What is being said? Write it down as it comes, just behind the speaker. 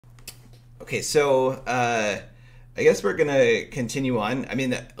Okay, so I guess we're gonna continue on. I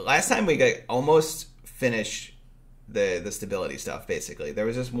mean, last time we got almost finished the stability stuff. Basically, there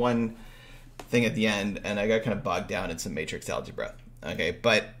was just one thing at the end, and I got kind of bogged down in some matrix algebra. Okay,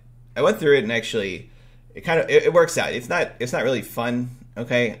 but I went through it, and actually, it works out. It's not really fun.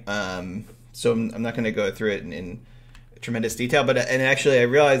 Okay, so I'm not going to go through it in tremendous detail. But and actually, I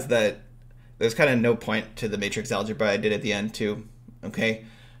realized that there's kind of no point to the matrix algebra I did at the end too. Okay,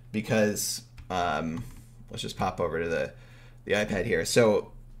 because let's just pop over to the iPad here.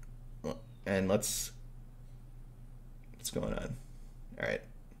 So, and what's going on? All right,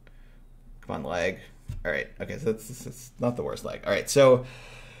 come on, lag. All right, okay, so that's not the worst lag. All right, so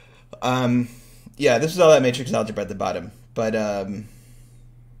yeah, this is all that matrix algebra at the bottom, but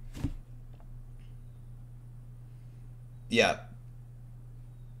yeah,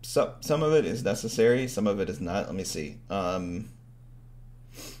 some of it is necessary, some of it is not. Let me see.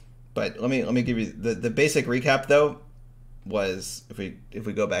 But let me give you the basic recap though. Was if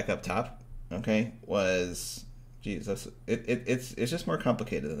we go back up top, okay, was Jesus, it's just more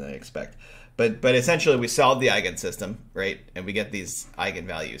complicated than I expect. But essentially we solve the eigensystem, right? And we get these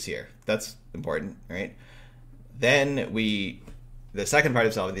eigenvalues here. That's important, right? Then the second part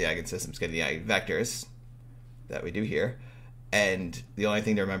of solving the eigensystem is getting the eigenvectors that we do here. And the only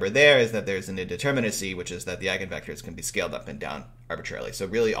thing to remember there is that there's an indeterminacy, which is that the eigenvectors can be scaled up and down arbitrarily. So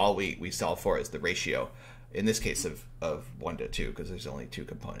really all we solve for is the ratio, in this case of 1 to 2, because there's only 2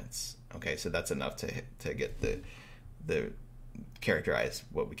 components. Okay, so that's enough to get the characterize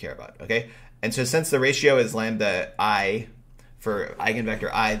what we care about. Okay, and so since the ratio is lambda I, for eigenvector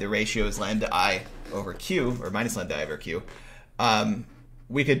I, the ratio is lambda I over Q, or minus lambda I over Q,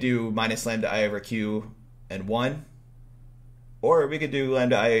 we could do minus lambda I over Q and 1, or we could do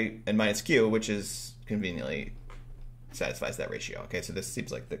lambda I and minus Q, which is conveniently satisfies that ratio. Okay, so this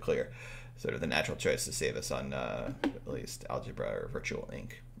seems like the clear, sort of the natural choice to save us on at least algebra or virtual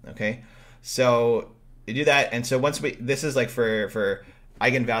ink. Okay, so you do that, and so once this is like for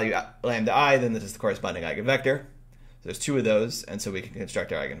eigenvalue lambda I, then this is the corresponding eigenvector. So there's 2 of those, and so we can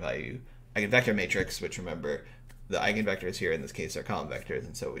construct our eigenvector matrix, which, remember, the eigenvectors here in this case are column vectors,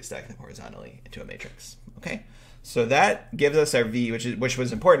 and so we stack them horizontally into a matrix. Okay, so that gives us our V, which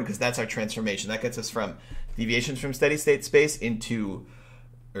was important because that's our transformation. That gets us from deviations from steady state space into,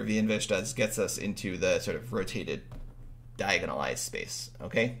 or V inverse gets us into the sort of rotated diagonalized space.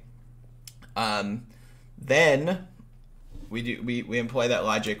 Okay, then we employ that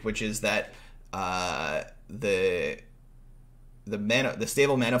logic, which is that the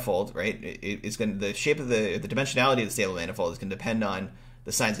stable manifold, right, is going to, the shape of the dimensionality of the stable manifold is going to depend on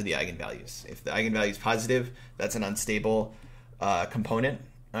the signs of the eigenvalues. If the eigenvalue is positive, that's an unstable component,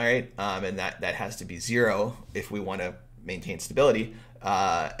 all right, and that has to be 0 if we want to maintain stability.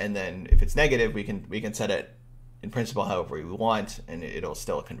 And then if it's negative, we can set it in principle however we want, and it'll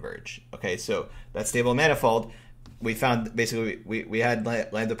still converge. Okay, so that stable manifold, we found basically we had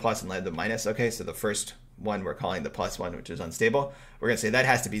lambda plus and lambda minus. Okay, so the first one we're calling the plus one, which is unstable. We're going to say that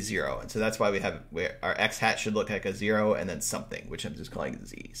has to be 0, and so that's why our x hat should look like a 0 and then something, which I'm just calling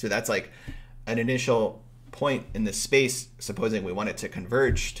z. So that's like an initial point in this space. Supposing we want it to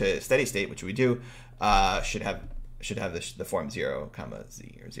converge to steady state, which we do, should have the form 0 comma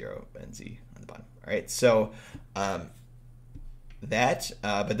z, or 0 and z on the bottom. All right, so but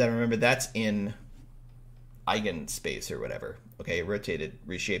then remember that's in eigenspace or whatever. Okay, rotated,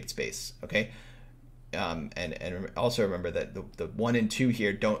 reshaped space. Okay. And also remember that the 1 and 2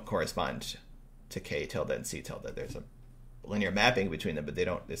 here don't correspond to k tilde and c tilde. There's a linear mapping between them, but they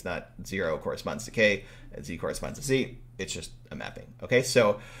don't. It's not 0 corresponds to k and z corresponds to c. It's just a mapping. Okay,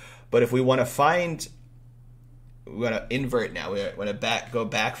 so, but if we want to invert now. We want to go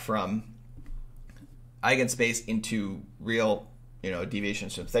back from eigenspace into real,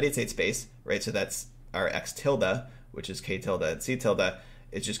 deviations from steady state space, right? So that's our x tilde, which is k tilde and c tilde.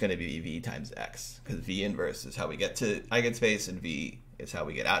 It's just going to be v times x, because v inverse is how we get to eigenspace and v is how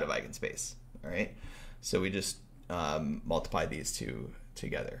we get out of eigenspace. All right, so we just multiply these two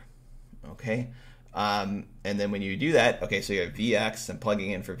together. Okay, and then when you do that, okay, so you have vx, and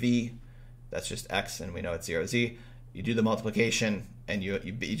plugging in for v, that's just x, and we know it's 0z. You do the multiplication, and you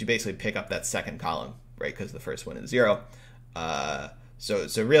basically pick up that second column, right? Because the first one is 0. So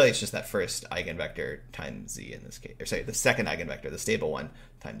really it's just that first eigenvector times z in this case, or sorry, the second eigenvector, the stable one,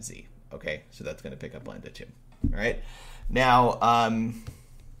 times z. Okay, so that's going to pick up lambda 2. All right, now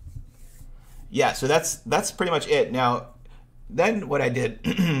yeah, so that's pretty much it. Now then what I did,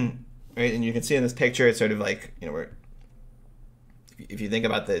 right, and you can see in this picture, it's sort of like, if you think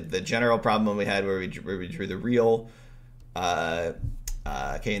about the general problem we had where we drew the real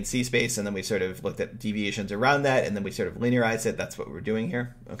K and C space, and then we sort of looked at deviations around that, and then we sort of linearized it. That's what we're doing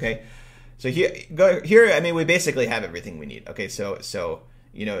here. Okay, so here. I mean, we basically have everything we need. Okay, so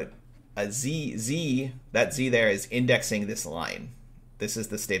you know, a z that z there is indexing this line. This is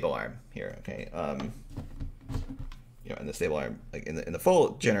the stable arm here. Okay, you know, and the stable arm, like in the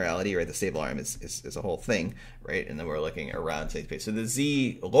full generality, right? The stable arm is a whole thing, right? And then we're looking around state space. So the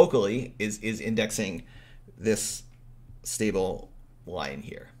z locally is indexing this stable line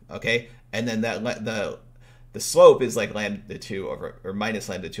here, okay? And then that the slope is like lambda 2 over, or minus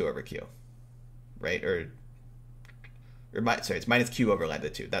lambda 2 over q, right? Sorry, it's minus q over lambda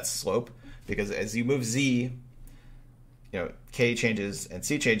 2. That's slope, because as you move z, you know, k changes and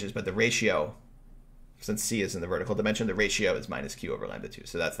c changes, but the ratio, since c is in the vertical dimension, the ratio is minus q over lambda 2.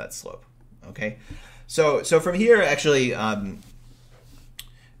 So that's that slope, okay? So from here, actually,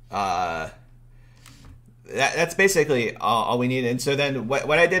 that's basically all we need. And so then what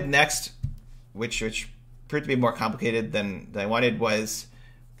I did next, which proved to be more complicated than I wanted, was,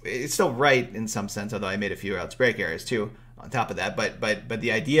 it's still right in some sense, although I made a few algebraic errors too on top of that. But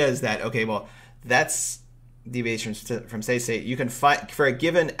the idea is that, okay, well, that's deviations from steady state. You can find, for a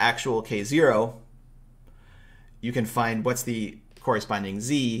given actual k0, you can find what's the corresponding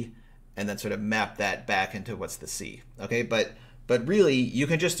z, and then sort of map that back into what's the c. Okay, but really you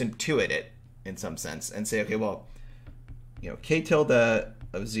can just intuit it in some sense and say, okay, well, you know, k tilde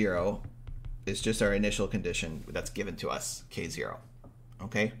of 0 is just our initial condition that's given to us, k0.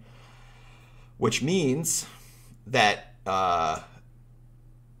 Okay, which means that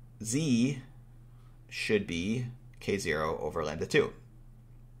z should be k0 over lambda 2,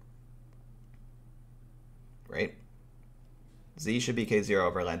 right? Z should be k0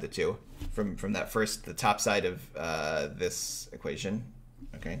 over lambda 2 from that first, the top side of this equation,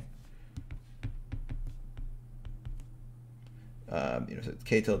 okay? You know, so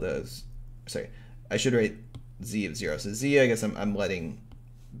k tilde is, sorry, I should write z of 0. So z, I guess I'm letting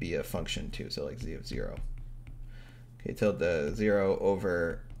be a function too. So like z of 0. K tilde 0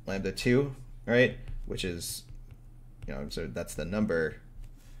 over lambda 2, right? Which is, you know, so that's the number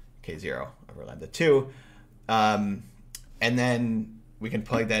k0 over lambda 2. And then we can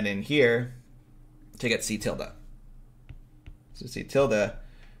plug that in here to get c tilde. So c tilde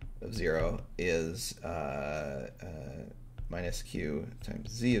of 0 is minus q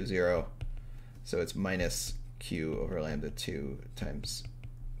times z of 0. So it's minus q over lambda 2 times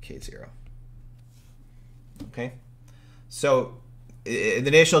k0. Okay? So the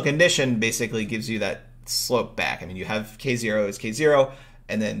initial condition basically gives you that slope back. I mean, you have k0 is k0,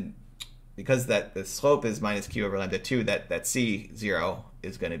 and then because that the slope is minus q over lambda 2, that c0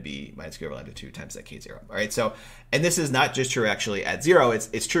 is going to be minus q over lambda 2 times that k0. All right, so, and this is not just true actually at 0,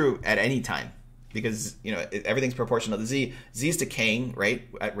 it's true at any time, because, you know, everything's proportional to z. Z is decaying, right,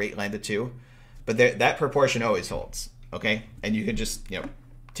 at rate lambda 2, but that proportion always holds, okay? And you can just, you know,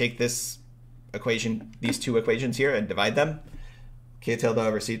 take this equation, these two equations here, and divide them. K tilde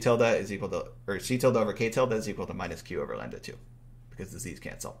over c tilde is equal to, or c tilde over k tilde is equal to minus q over lambda 2, because the z's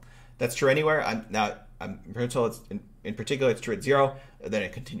cancel. That's true anywhere. In particular, it's true at 0, then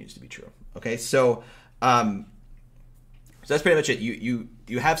it continues to be true. Okay, so so that's pretty much it.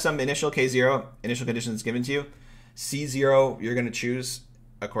 You have some initial k0, initial conditions given to you. C0 you're going to choose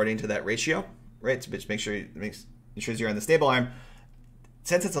according to that ratio, right? So make sure you're on the stable arm.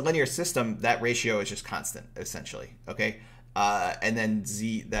 Since it's a linear system, that ratio is just constant, essentially. Okay, and then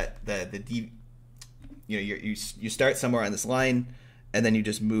z, that the d, you know, you start somewhere on this line, and then you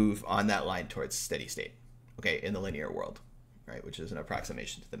just move on that line towards steady state, okay, in the linear world, right, which is an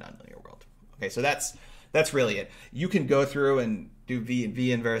approximation to the nonlinear world. Okay, so that's really it. You can go through and do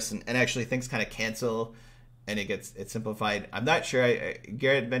v inverse, and actually things kind of cancel, and it's simplified. I'm not sure.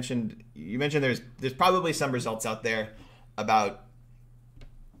 Garrett mentioned, you mentioned there's probably some results out there about,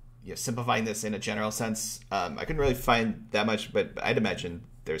 you know, simplifying this in a general sense. I couldn't really find that much, but I'd imagine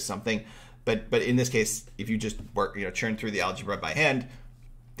there's something. But in this case, if you just work, you know, churn through the algebra by hand,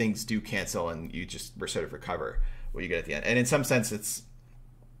 things do cancel, and you just sort of recover what you get at the end. And in some sense, it's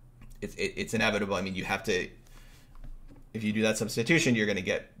inevitable. I mean, you have to, if you do that substitution, you're going to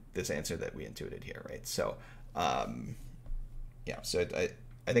get this answer that we intuited here, right? So, yeah. So I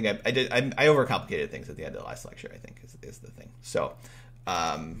think I overcomplicated things at the end of the last lecture, I think is the thing. So,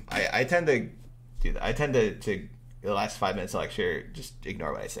 I tend to do that. I tend to the last 5 minutes of lecture just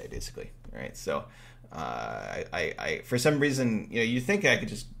ignore what I say, basically. Right, so I for some reason, you know, you think I could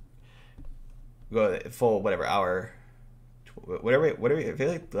just go full whatever hour, whatever. I feel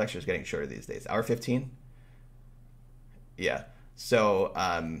like the lecture is getting shorter these days. Hour 15. Yeah. So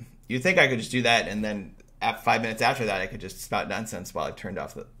you think I could just do that, and then at 5 minutes after that, I could just spout nonsense while I turned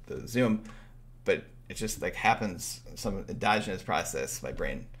off the Zoom. But it just like happens, some endogenous process. My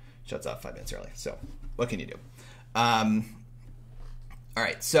brain shuts off 5 minutes early. So what can you do? All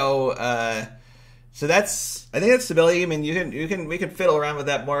right. So that's, I think that's stability. I mean, we can fiddle around with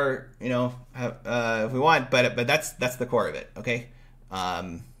that more, if we want, but that's the core of it. Okay.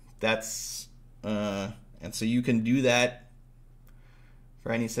 And so you can do that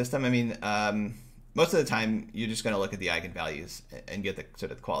for any system. I mean, most of the time you're just going to look at the eigenvalues and get the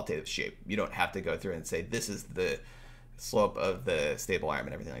sort of qualitative shape. You don't have to go through and say this is the slope of the stable arm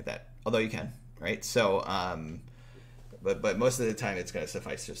and everything like that. Although you can, right? So, but most of the time it's going to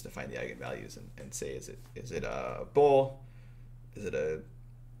suffice just to find the eigenvalues and say is it a bowl, is it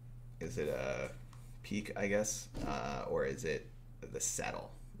a peak, I guess, or is it the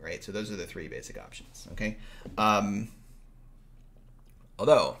saddle, right? So those are the three basic options. Okay.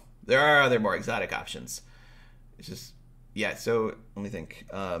 Although there are other more exotic options. It's just, yeah, so let me think.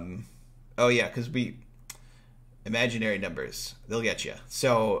 Because imaginary numbers, they'll get you.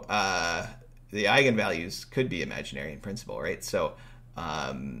 So the eigenvalues could be imaginary in principle, right? So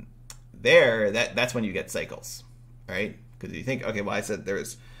that's when you get cycles, right? Because you think, okay, well, I said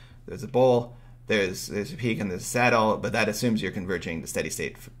there's a bowl, there's a peak, and there's a saddle, but that assumes you're converging to steady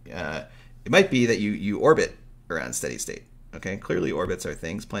state. It might be that you orbit around steady state. Okay, clearly orbits are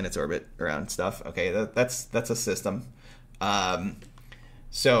things. Planets orbit around stuff. Okay, that's a system.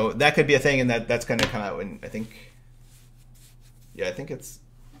 So that could be a thing, and that's going to come out when I think it's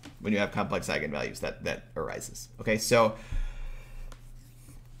when you have complex eigenvalues that arises. Okay, so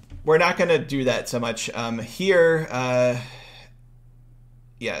we're not going to do that so much here.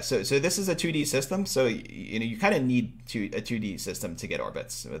 So this is a 2D system. So you kind of need a 2D system to get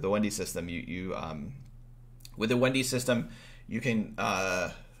orbits. With the 1D system, with the 1D system, you can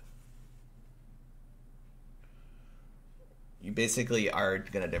you basically are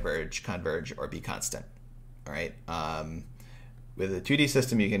going to diverge, converge, or be constant. All right. With a 2D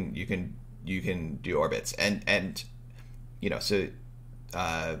system, you can do orbits, and so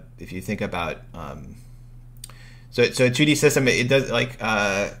if you think about so a 2D system, it does like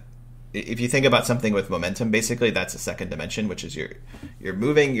if you think about something with momentum, basically that's a second dimension, which is you're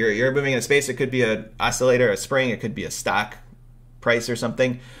moving in space. It could be an oscillator, a spring, it could be a stock price or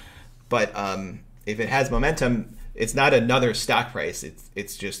something. But if it has momentum, it's not another stock price.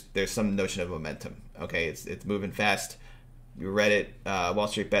 It's just there's some notion of momentum. Okay, it's moving fast. You read it. Wall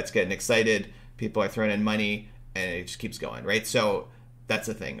Street Bet's getting excited. People are throwing in money, and it just keeps going, right? So that's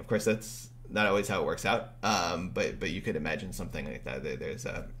the thing. Of course, that's not always how it works out. But you could imagine something like that. There's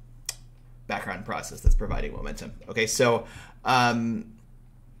a background process that's providing momentum. Okay, so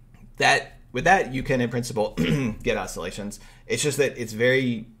with that you can in principle get oscillations. It's just that it's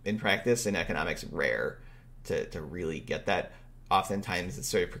very, in practice in economics, rare to really get that. Oftentimes it's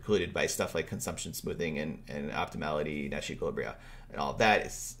sort of precluded by stuff like consumption smoothing and optimality, Nash equilibria, and all of that.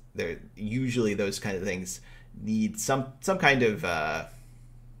 Usually those kind of things need some kind of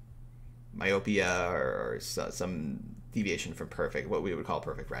myopia or some deviation from perfect, what we would call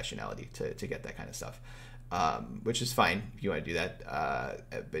perfect rationality to get that kind of stuff, which is fine if you want to do that,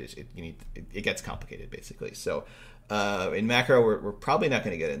 but it gets complicated basically. So in macro, we're probably not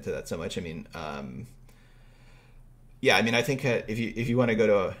going to get into that so much. I mean, I think if you want to go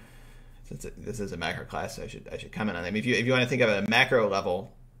to since this is a macro class, I should comment on that. I mean, if you want to think of a macro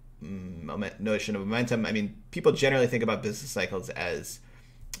level notion of momentum, I mean, people generally think about business cycles as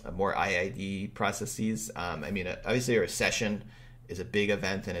more IID processes. I mean, obviously a recession is a big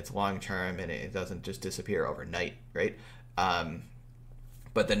event and it's long term and it doesn't just disappear overnight, right?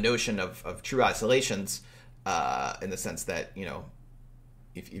 But the notion of true oscillations, in the sense that,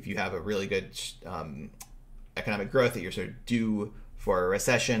 if you have a really good economic growth that you're sort of due for a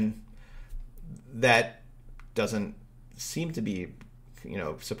recession, that doesn't seem to be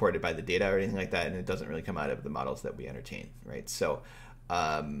supported by the data or anything like that, and it doesn't really come out of the models that we entertain, right? So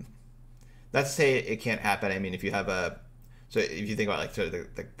not to say it can't happen. I mean, if you think about like sort of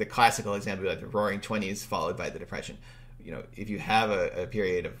the classical example, like the Roaring '20s followed by the Depression, if you have a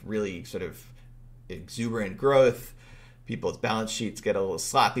period of really sort of exuberant growth, people's balance sheets get a little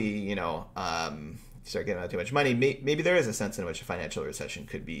sloppy, start getting out too much money, maybe there is a sense in which a financial recession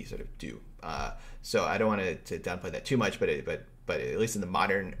could be sort of due. So I don't want to downplay that too much, but at least in the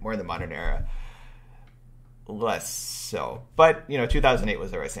modern era, less so. But 2008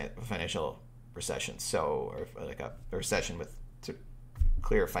 was a financial recession, or like a recession with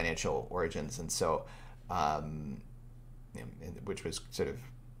clear financial origins, and so which was sort of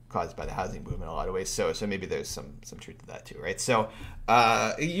caused by the housing boom in a lot of ways. So maybe there's some truth to that too, right? So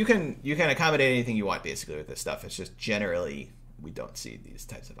you can accommodate anything you want basically with this stuff. It's just generally we don't see these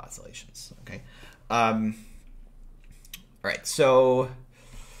types of oscillations. Okay. All right. So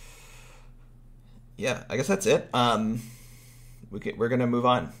yeah, I guess that's it. We're gonna move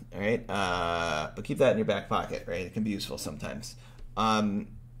on. All right. But keep that in your back pocket, right? It can be useful sometimes. Now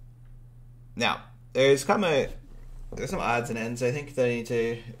there's some odds and ends I think that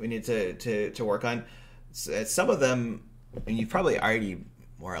we need to work on. Some of them, and you've probably already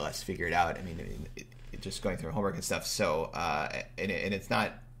more or less figured out. I mean, just going through homework and stuff. So and it's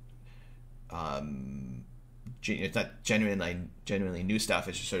not genuinely new stuff.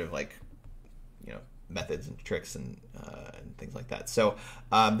 It's just sort of like, you know, methods and tricks and things like that. So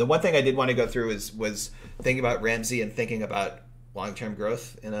the one thing I did want to go through was thinking about Ramsey and thinking about long-term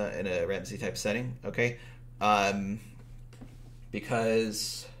growth in a Ramsey type setting. Okay.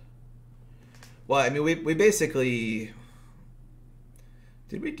 Because, well, I mean, we basically,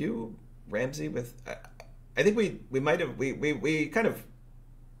 did we do Ramsey with, I think we might have, we kind of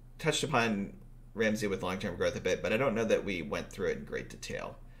touched upon Ramsey with long-term growth a bit, but I don't know that we went through it in great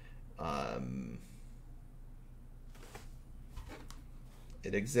detail.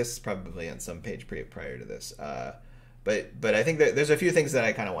 It exists probably on some page prior to this. But I think that there's a few things that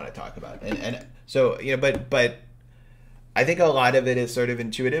I kind of want to talk about. And so, you know, but I think a lot of it is sort of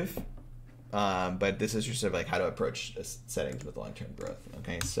intuitive. But this is just sort of like how to approach settings with long-term growth.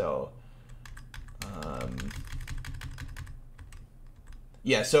 Okay, so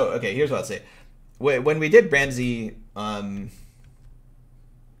yeah, so okay, here's what I'll say. When we did Ramsey,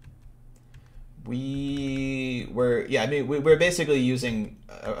 we were basically using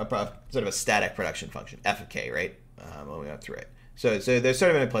a sort of a static production function, f of k, right? When we went through it. So there's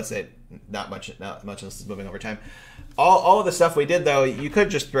sort of an implicit, not much else is moving over time. All of the stuff we did though, you could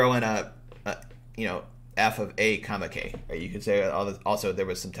just throw in a you know, f of a comma k, right? You could say also there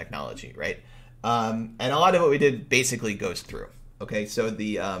was some technology, right? And a lot of what we did basically goes through. Okay, so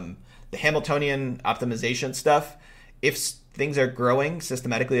the Hamiltonian optimization stuff, if things are growing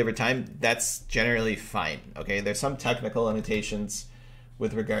systematically over time, that's generally fine. Okay, there's some technical limitations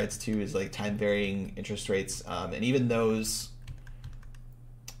with regards to is like time varying interest rates, and even those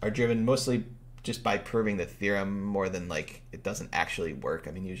are driven mostly just by proving the theorem more than like it doesn't actually work.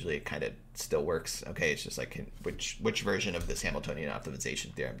 I mean, usually it kind of still works. Okay, it's just like which version of this Hamiltonian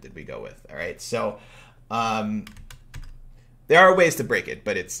optimization theorem did we go with? All right, so there are ways to break it,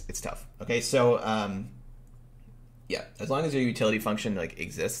 but it's tough. Okay, so yeah, as long as your utility function like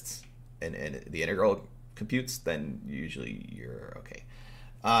exists and the integral computes, then usually you're okay.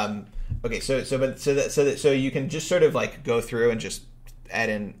 Okay, so you can just sort of like go through and just add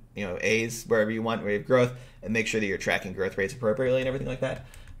in, you know, A's wherever you want, where you have growth, and make sure that you're tracking growth rates appropriately and everything like that.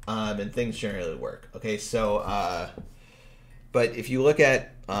 And things generally work. Okay, so but if you look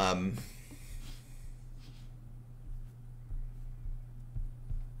at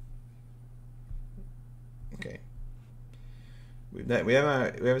okay, we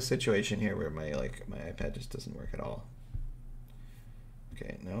have a situation here where my iPad just doesn't work at all.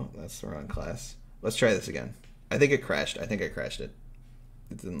 Okay, no, that's the wrong class. Let's try this again. I think it crashed. I think I crashed it.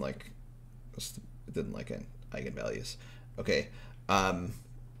 It didn't like eigenvalues. Okay. All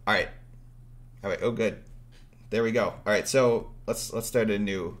right. Oh, good. There we go. All right. So let's start a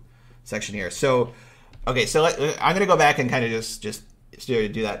new section here. So, okay. So I'm gonna go back and kind of just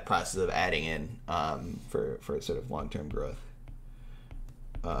do that process of adding in for sort of long-term growth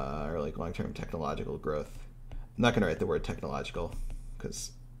or like long-term technological growth. I'm not gonna write the word technological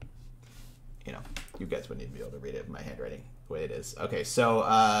because, you know, you guys wouldn't even be able to read it in my handwriting the way it is. Okay, so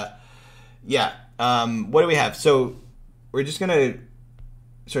yeah, what do we have? So we're just gonna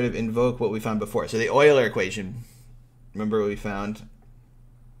sort of invoke what we found before. So the Euler equation, remember what we found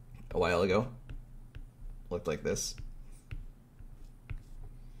a while ago? Looked like this.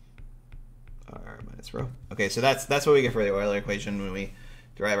 R minus rho. Okay, so that's what we get for the Euler equation when we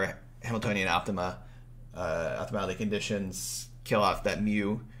derive our Hamiltonian optimality conditions, kill off that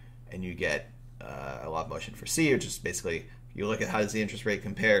mu, and you get a law of motion for C, which is basically you look at how does the interest rate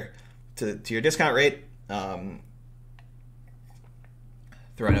compare to your discount rate, throw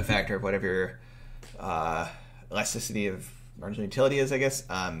in a factor of whatever your elasticity of marginal utility is, I guess,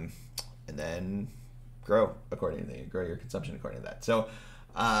 and then grow accordingly, grow your consumption according to that. So,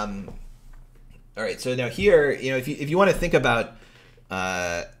 all right. So now here, you know, if you want to think about,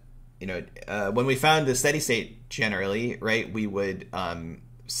 you know, when we found the steady state generally, right, we would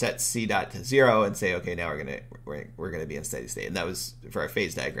set c dot to 0 and say, okay, now we're gonna be in steady state, and that was for our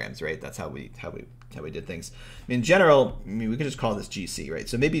phase diagrams, right? That's how we did things. In general, I mean, we could just call this GC, right?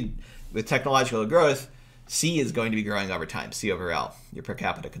 So maybe with technological growth, C is going to be growing over time, C over L, your per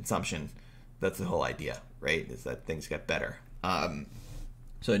capita consumption. That's the whole idea, right? Is that things get better.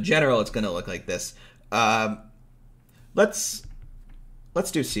 So in general, it's going to look like this. Let's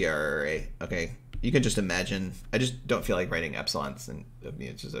do CRRA, okay? You can just imagine. I just don't feel like writing epsilons, and I mean,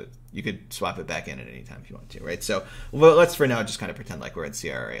 it's just you could swap it back in at any time if you want to, right? So let's for now just kind of pretend like we're in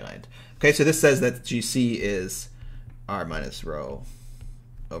CRRA land. Okay, so this says that GC is R minus rho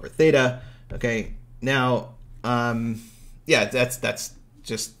over theta. Okay, now, yeah, that's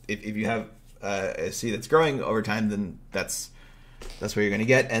just if you have a C that's growing over time, then that's what you're going to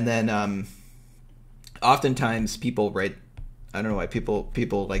get. And then oftentimes people write, I don't know why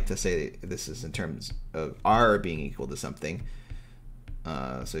people like to say this is in terms of R being equal to something.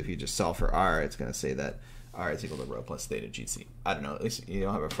 So if you just solve for R, it's going to say that R is equal to rho plus theta GC. I don't know. At least you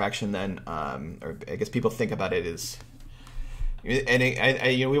don't have a fraction then. Or I guess people think about it as, and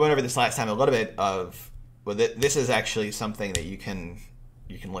we went over this last time a little bit of, well, this is actually something that you can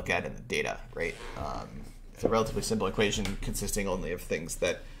look at in the data, right? It's a relatively simple equation consisting only of things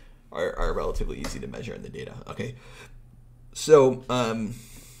that are relatively easy to measure in the data. Okay. So,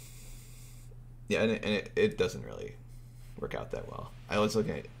 yeah, and it doesn't really work out that well. I was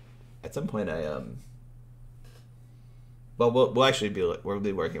looking at some point. We'll actually be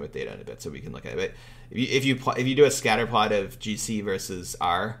working with data in a bit, so we can look at it. But if you do a scatter plot of GC versus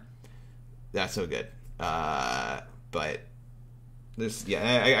R, that's so good. But there's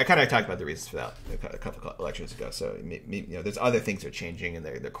I kind of talked about the reasons for that a couple of lectures ago. So there's other things that are changing, and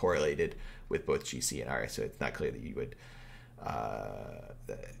they're correlated with both GC and R. So it's not clear that you would.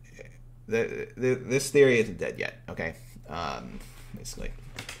 This theory isn't dead yet. Okay, basically.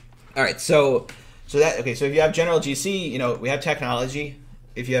 All right, so if you have general GC, we have technology.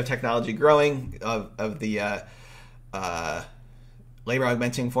 If you have technology growing of the labor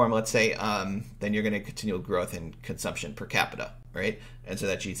augmenting form, let's say, then you're going to continue growth in consumption per capita, right? And so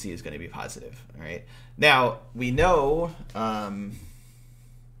that GC is going to be positive. All right. Now we know.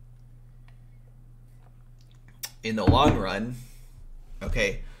 In the long run,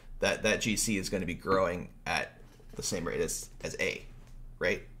 okay, that GC is going to be growing at the same rate as A,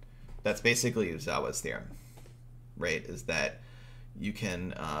 right? That's basically Uzawa's theorem, right? Is that you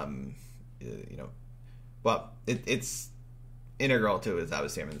can, well, it's integral to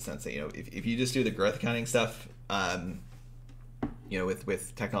Uzawa's theorem in the sense that, if you just do the growth accounting stuff,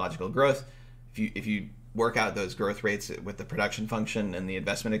 with technological growth, if you work out those growth rates with the production function and the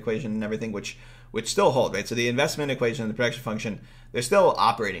investment equation and everything, which still hold, right? So the investment equation and the production function, they're still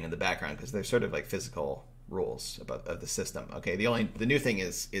operating in the background because they're sort of like physical rules of the system. Okay, the new thing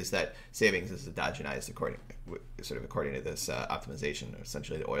is that savings is endogenized according to this optimization, or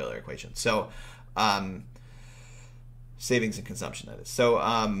essentially the Euler equation. So savings and consumption, that is. So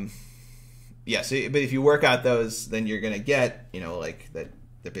yeah. So but if you work out those, then you're gonna get like that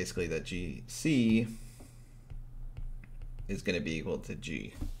basically that GC is going to be equal to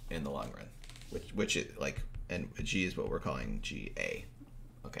G in the long run, which is like, and G is what we're calling GA,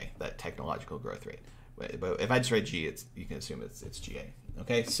 okay, that technological growth rate. But if I just write G, you can assume it's GA.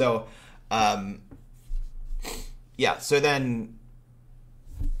 Okay, so yeah, so then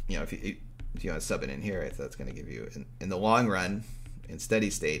if you want to sub it in here, that's going to give you in the long run, in steady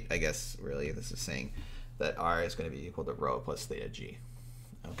state, I guess really this is saying that R is going to be equal to rho plus theta G.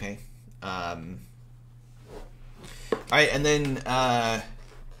 Okay. All right, and then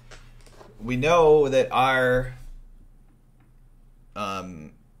we know that R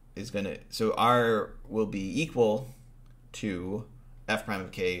so R will be equal to f prime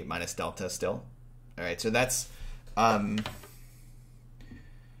of k minus delta still. All right, so that's I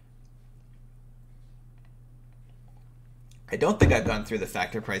don't think I've gone through the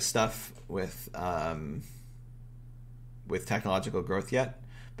factor price stuff with technological growth yet,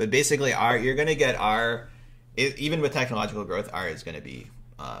 but basically R, you're going to get R. Even with technological growth, R is going to be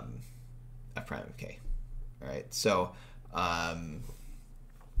f prime of k. All right, so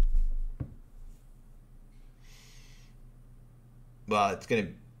well, it's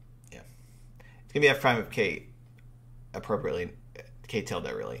going to be f prime of k appropriately, k tilde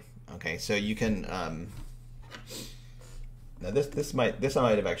really. Okay, so you can now this I might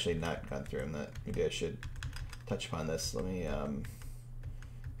have actually not gone through, and that maybe I should touch upon this. Let me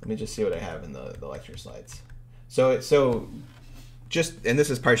just see what I have in the lecture slides. So just, and this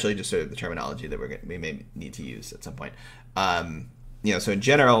is partially just sort of the terminology that we may need to use at some point. So in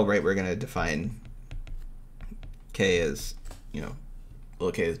general, right, we're going to define k as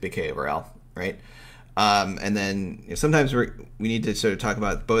located as big K over L, right? And then sometimes we need to sort of talk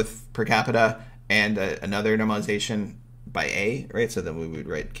about both per capita and another normalization by A, right? So then we would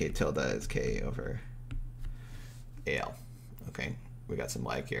write K tilde as K over AL. Okay, we got some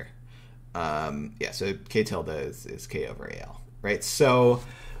lag here. Yeah, so K tilde is K over AL, right? So,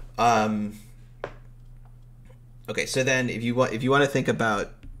 okay, so then if you want to think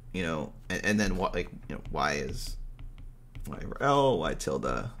about, and then what, like, Y is Y over L, Y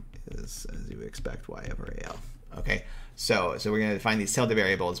tilde is, as you would expect, Y over AL. Okay, so we're going to define these tilde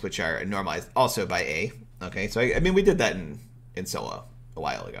variables, which are normalized also by A. Okay, so I mean, we did that in Solo a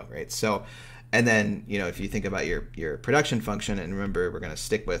while ago, right? So, and then, if you think about your production function, and remember, we're going to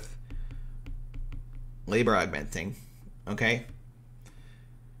stick with labor augmenting, okay?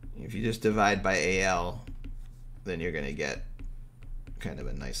 If you just divide by AL, then you're going to get kind of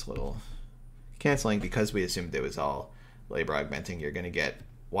a nice little canceling, because we assumed it was all labor augmenting. You're going to get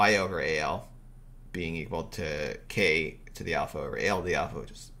Y over AL being equal to K to the alpha over AL to the alpha,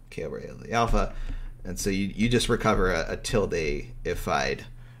 which is K over AL to the alpha. And so you just recover a tilde-ified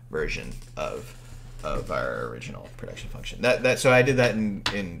version of our original production function. So I did that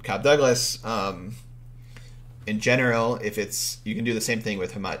in Cobb-Douglas. In general, if you can do the same thing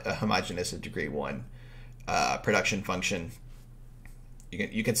with a homogeneous of degree 1 production function.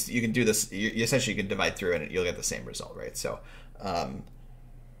 You can do this. You essentially can divide through and you'll get the same result, right? So,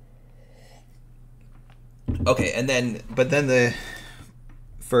 okay, and then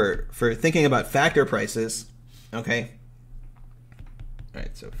for thinking about factor prices, okay. All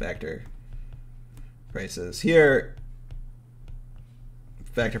right, so factor prices here.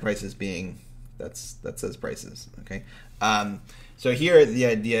 Factor prices being that says prices, okay. So here the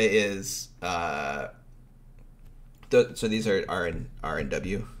idea is so these are R and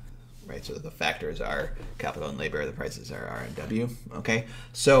W, right? So the factors are capital and labor. The prices are R and W, okay.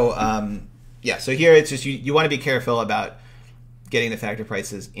 So yeah, so here it's just you want to be careful about getting the factor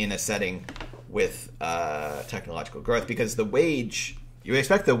prices in a setting with technological growth, because the wage, you would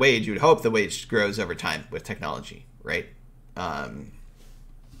expect the wage, you would hope the wage grows over time with technology, right? And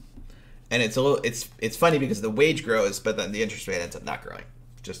it's funny because the wage grows, but then the interest rate ends up not growing.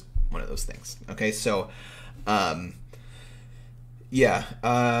 Just one of those things. Okay, so yeah,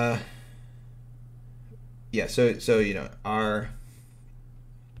 yeah. So R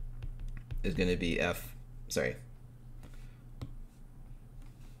is going to be F. Sorry,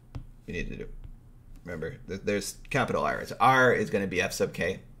 we need to do. Remember, there's capital R. So R is going to be F sub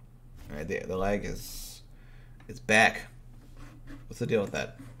K. All right, the lag is back. What's the deal with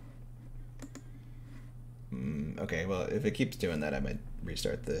that? Okay, well, if it keeps doing that, I might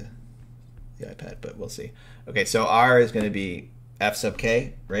restart the iPad, but we'll see. Okay, so R is going to be F sub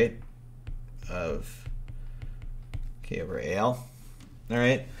K, right? Of K over AL. All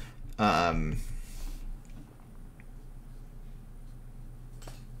right. Yeah,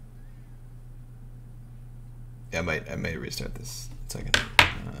 I might restart this in a second.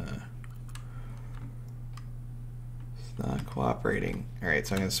 It's not cooperating. All right,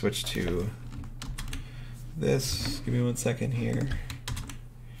 so I'm going to switch to this. Give me 1 second here.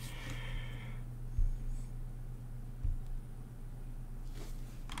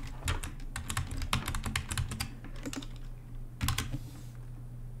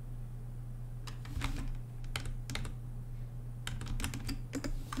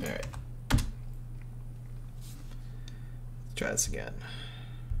 All right. Let's try this again.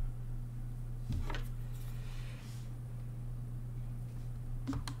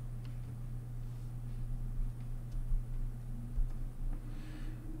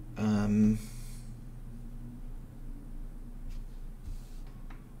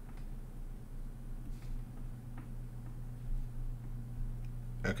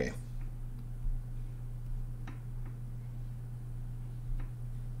 Okay.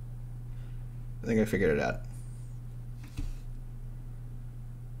 I think I figured it out.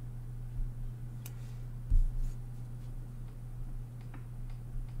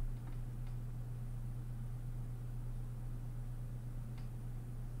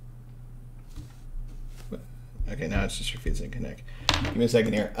 Okay, now it's just refusing to connect. Give me a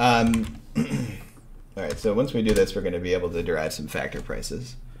second here. All right, so once we do this, we're going to be able to derive some factor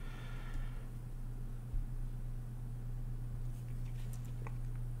prices.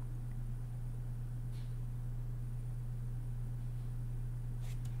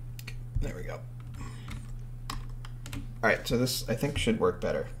 There we go. All right, so this, I think, should work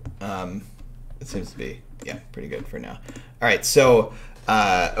better. It seems to be, yeah, pretty good for now. All right, so,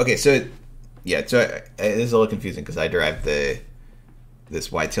 okay, so, yeah, so this is a little confusing because I derived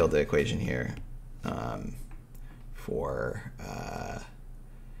this Y tilde equation here for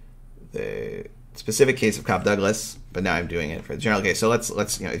the specific case of Cobb-Douglas, but now I'm doing it for the general case. So let's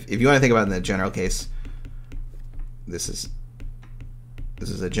if you want to think about it in the general case, this is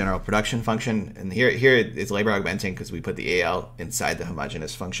a general production function, and here it's labor augmenting because we put the AL inside the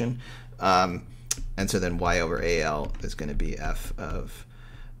homogeneous function, and so then y over AL is going to be f of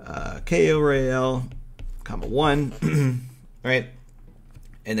k over AL, comma 1, right?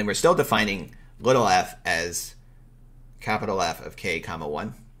 And then we're still defining little f as capital F of k, comma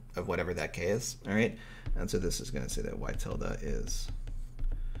 1 of whatever that k is, all right? And so this is going to say that y tilde is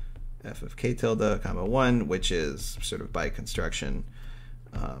f of k tilde, comma 1, which is sort of by construction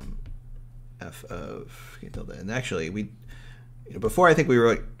f of k tilde. And actually, before I think we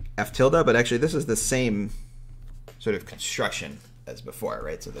wrote f tilde, but actually this is the same sort of construction as before,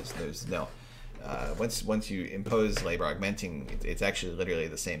 right? So there's no once you impose labor augmenting, it's actually literally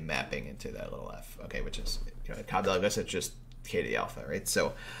the same mapping into that little f, okay, which is Cobb-Douglas, it's just k to the alpha, right?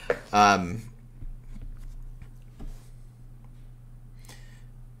 So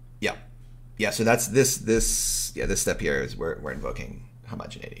yeah, so that's this step here is we're invoking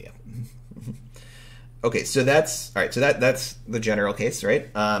homogeneity. Yeah. Okay, so that's all right. So that's the general case, right?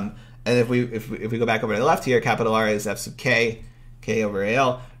 And if we go back over to the left here, capital R is f sub k, k over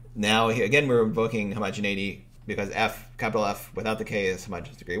AL. Now again we're invoking homogeneity because capital F without the k is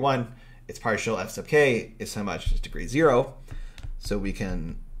homogeneous degree 1. Its partial f sub k is homogeneous degree 0. So we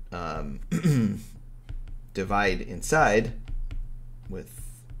can divide inside with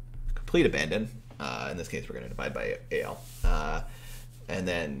complete abandon. In this case, we're going to divide by AL. And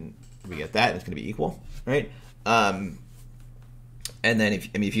then we get that, and it's going to be equal, right? And then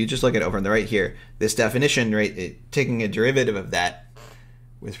if you just look at over on the right here, this definition, right, taking a derivative of that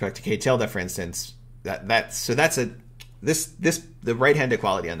with respect to k tilde, for instance, the right hand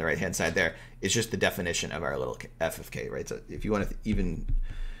equality on the right hand side there is just the definition of our little f of k, right? So if you want to even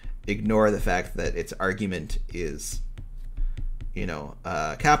ignore the fact that its argument is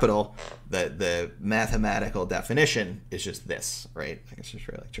capital, the mathematical definition is just this, right? I guess just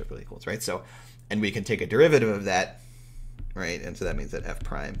like triple equals, right? So, and we can take a derivative of that, right? And so that means that f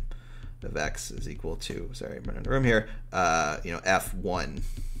prime of x is equal to, sorry, I'm running out of room here, f1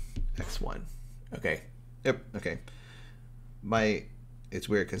 x1. Okay. Yep. Okay. It's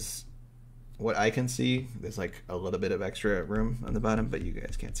weird because what I can see, there's like a little bit of extra room on the bottom, but you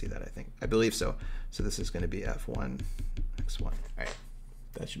guys can't see that, I believe so. So this is going to be f1 x1. All right.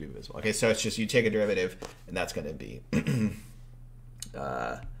 That should be visible. Okay, so it's just you take a derivative, and that's going to be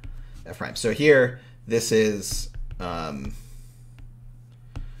f prime. So here, this is, r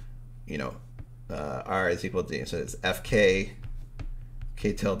is equal to, so it's fk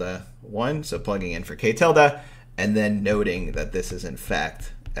k tilde 1, so plugging in for k tilde, and then noting that this is in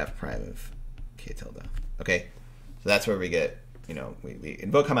fact f prime of k tilde. Okay, so that's where we get, we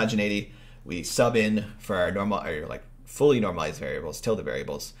invoke homogeneity, we sub in for our normal, or like fully normalized variables, tilde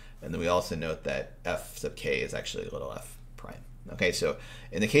variables, and then we also note that f sub k is actually little f prime. Okay, so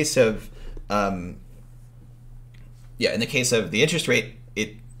in the case of in the case of the interest rate,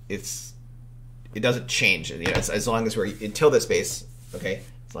 it doesn't change. As long as we're in tilde space, okay,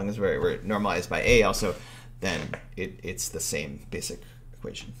 as long as we're normalized by a also, then it's the same basic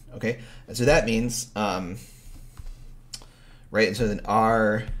equation. Okay, and so that means right, and so then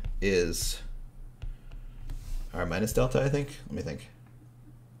r is r minus delta, I think. Let me think.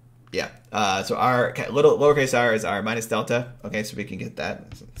 Yeah. So r lowercase r is r minus delta. Okay, so we can get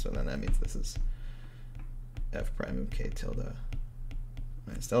that. So then that means this is f prime of k tilde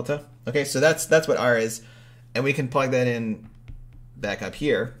minus delta. Okay, so that's what r is, and we can plug that in back up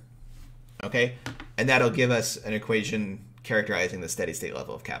here. Okay, and that'll give us an equation characterizing the steady state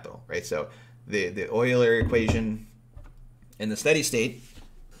level of capital. Right. So the Euler equation in the steady state,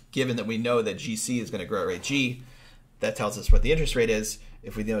 given that we know that GC is going to grow at rate G, that tells us what the interest rate is.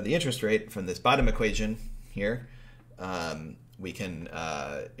 If we know the interest rate from this bottom equation here, we can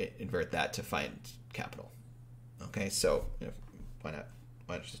invert that to find capital. Okay, so why not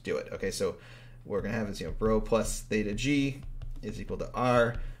just do it? Okay, so what we're going to have is rho plus theta G is equal to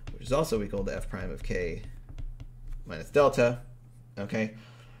R, which is also equal to f prime of K minus delta. Okay,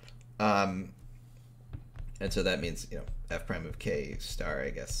 and so that means f prime of K star,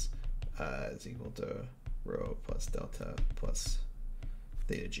 I guess, is equal to rho plus delta plus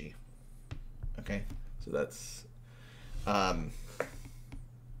theta G. Okay, so that's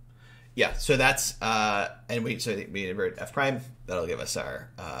so that's and we invert f prime, that'll give us our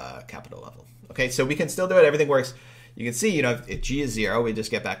capital level. Okay, so we can still do it, everything works. You can see, if G is 0, we just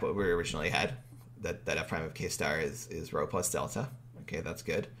get back what we originally had, that f prime of K star is rho plus delta. Okay, that's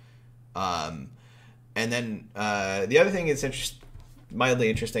good. And then the other thing is mildly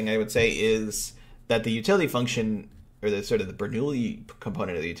interesting, I would say, is that the utility function, or the sort of the Bernoulli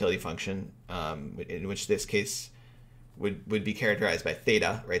component of the utility function, in which this case would be characterized by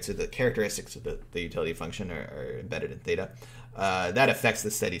theta, right? So the characteristics of the utility function are embedded in theta. That affects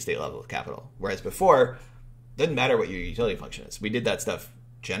the steady state level of capital. Whereas before, it doesn't matter what your utility function is. We did that stuff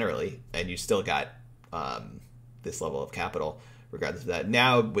generally, and you still got this level of capital regardless of that.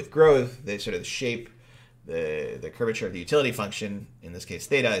 Now with growth, they sort of shape the curvature of the utility function, in this case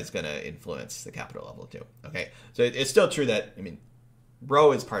theta, is going to influence the capital level too. Okay, so it's still true that, I mean,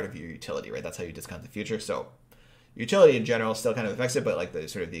 rho is part of your utility, right? That's how you discount the future. So utility in general still kind of affects it, but like the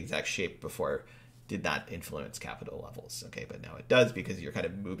sort of the exact shape before did not influence capital levels. Okay, but now it does, because you're kind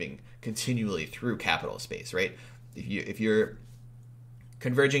of moving continually through capital space, right? If you're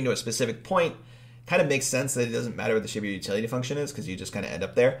converging to a specific point, kind of makes sense that it doesn't matter what the shape of your utility function is, because you just kind of end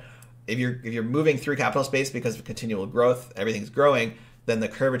up there. If you're moving through capital space because of continual growth, everything's growing, then the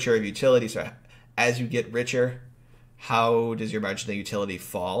curvature of utility, so as you get richer, how does your marginal utility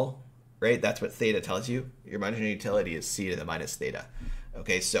fall, right? That's what theta tells you. Your marginal utility is c to the minus theta.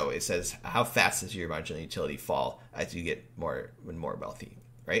 Okay, so it says how fast does your marginal utility fall as you get more and more wealthy,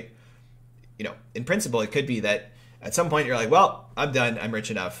 right? You know, in principle, it could be that at some point you're like, well, I'm done, I'm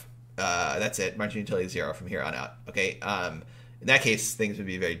rich enough, that's it, marginal utility is 0 from here on out. Okay, in that case, things would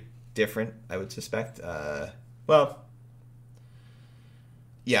be very different, I would suspect. Well,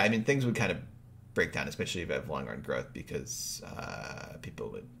 yeah, I mean, things would kind of break down, especially if you have long run growth, because people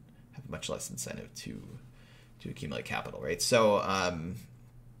would have much less incentive to accumulate capital, right? So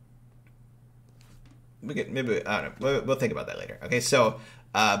we could maybe, I don't know, we'll think about that later. Okay, so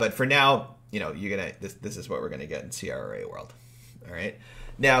but for now, you know, you're gonna this is what we're gonna get in CRA world. All right.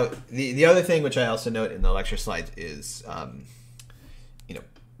 Now the other thing which I also note in the lecture slides is you know,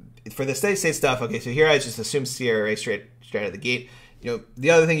 for the steady state stuff. Okay, so here I just assume CRA straight out of the gate. You know, the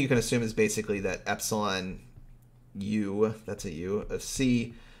other thing you can assume is basically that epsilon u, that's a u of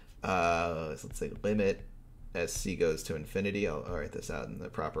c, let's say limit as c goes to infinity, I'll write this out in the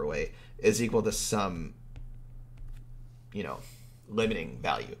proper way, is equal to some, you know, limiting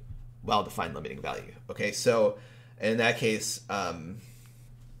value, well-defined limiting value. Okay, so in that case,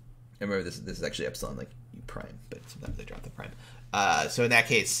 remember this is actually epsilon like u prime, but sometimes I drop the prime. So in that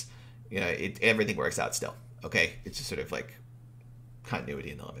case, you know, everything works out still. Okay, it's just sort of like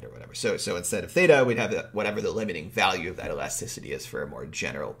continuity in the limit or whatever. So instead of theta, we'd have whatever the limiting value of that elasticity is for a more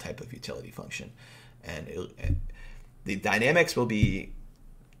general type of utility function. And the dynamics will be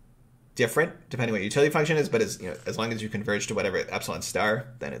different depending on what your utility function is, but as long as you converge to whatever epsilon star,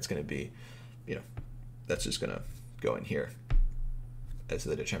 then it's going to be, you know, that's just going to go in here as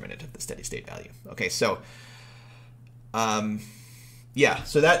the determinant of the steady state value. Okay, so yeah,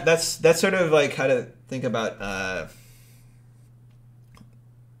 so that's sort of like how to think about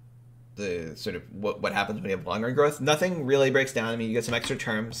the sort of what happens when you have long run growth. Nothing really breaks down. I mean, you get some extra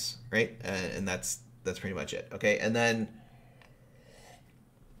terms, right? And that's pretty much it. Okay, and then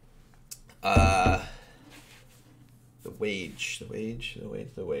the wage.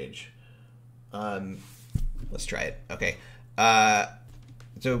 Let's try it. Okay.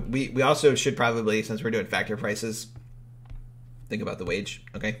 So we also should probably, since we're doing factor prices, think about the wage.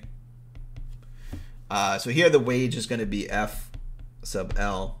 Okay. So here the wage is going to be F sub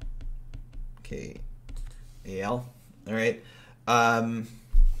L K A L. All right. How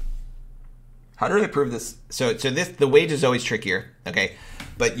do I prove this? So the wage is always trickier. Okay.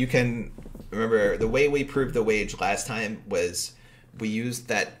 But you can remember the way we proved the wage last time was we used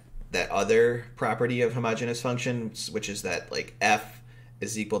that other property of homogeneous functions, which is that like F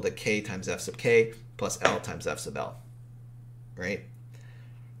is equal to K times F sub K plus L times F sub L. Right?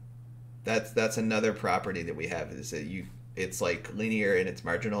 That's another property that we have, is that it's like linear in its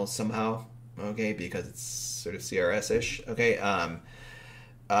marginals somehow, okay, because it's sort of CRS-ish, okay.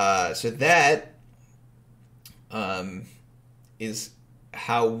 So that is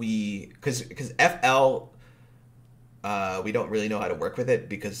how we, because FL, we don't really know how to work with it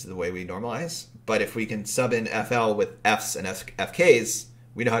because of the way we normalize. But if we can sub in FL with Fs and FKs,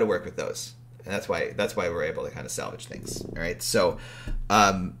 we know how to work with those, and that's why we're able to kind of salvage things. All right, so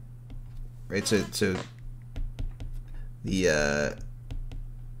right, so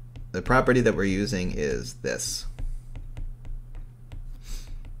the property that we're using is this.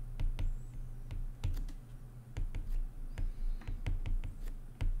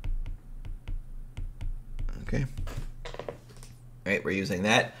 Okay. All right, we're using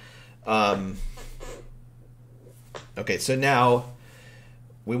that. Okay, so now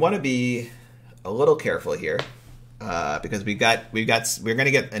we want to be a little careful here because we're going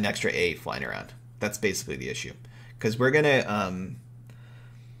to get an extra A flying around. That's basically the issue, because we're going to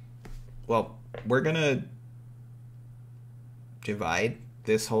well, we're going to divide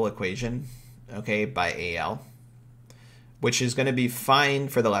this whole equation, okay, by AL, which is going to be fine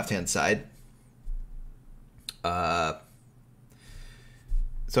for the left-hand side. So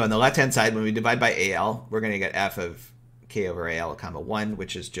on the left-hand side, when we divide by AL, we're going to get f of k over AL comma 1,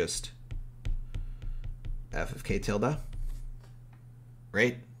 which is just f of k tilde,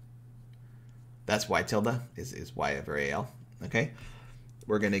 right? That's y tilde is y over AL, okay?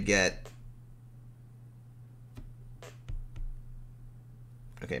 We're going to get,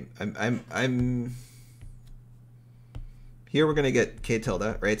 okay, I'm here we're going to get k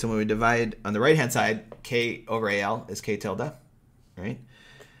tilde, right? So when we divide on the right-hand side, k over AL is k tilde, right?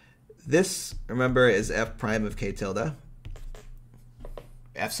 This, remember, is f prime of k tilde.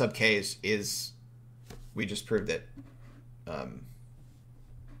 F sub k is we just proved it.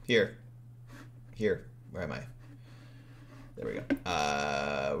 Here, where am I? There we go.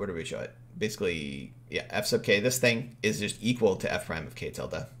 Where do we show it? Basically, yeah, f sub k, this thing is just equal to f prime of k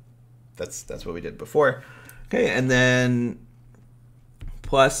tilde. That's what we did before. Okay, and then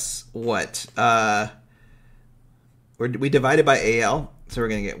plus what? We divided by AL, so we're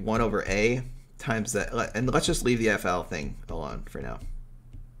going to get 1 over A times that. And let's just leave the FL thing alone for now.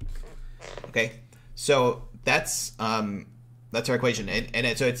 Okay, so that's our equation,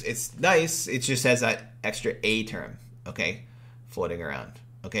 and so it's nice. It just has that extra A term, okay, floating around.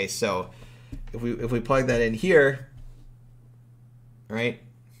 Okay, so if we plug that in here, right?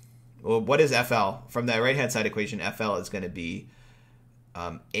 Well, what is FL? From the right-hand side equation, FL is going to be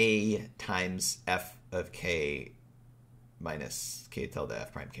A times F of K minus K tilde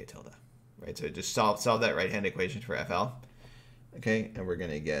F prime K tilde, right? So just solve that right-hand equation for FL, okay? And we're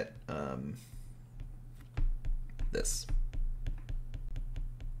going to get this.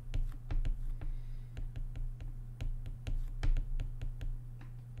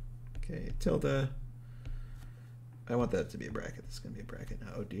 K tilde. I want that to be a bracket. This is going to be a bracket now.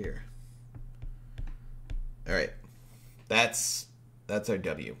 Oh dear. All right. That's our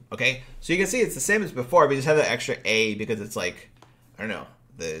W. Okay? So you can see it's the same as before. We just have that extra A because it's like, I don't know,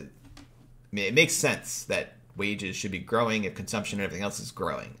 I mean, it makes sense that wages should be growing if consumption and everything else is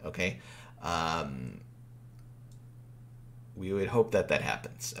growing. Okay? We would hope that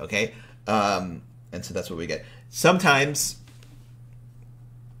happens. Okay? And so that's what we get. Sometimes,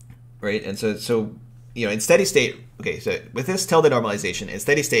 right? And so you know, in steady state, okay, so with this tilde normalization, in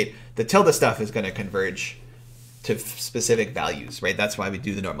steady state, the tilde stuff is going to converge to specific values, right? That's why we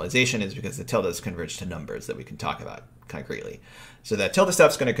do the normalization, is because the tildes converge to numbers that we can talk about concretely. So that tilde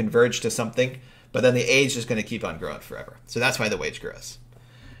stuff is going to converge to something, but then the age is just going to keep on growing forever. So that's why the wage grows.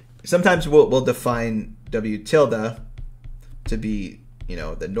 Sometimes we'll define W tilde to be, you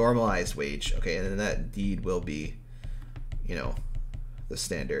know, the normalized wage, okay, and then that indeed will be, you know, the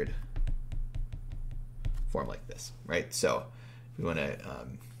standard form like this, right? So we want to,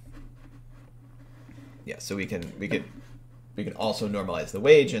 yeah. So we can also normalize the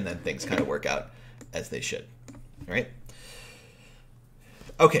wage, and then things kind of work out as they should, all right?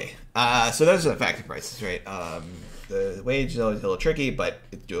 Okay, so those are the factor prices, right? The wage is always a little tricky, but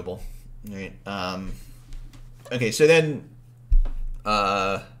it's doable, right? Okay, so then,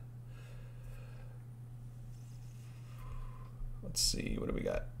 let's see, what do we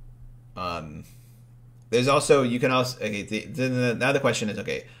got? There's also, you can also, okay, now the question is,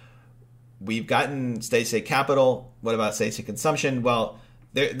 okay, we've gotten steady state capital. What about steady state consumption? Well,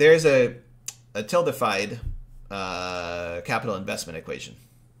 there's a tildified capital investment equation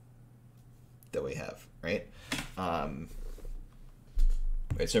that we have, right? Right.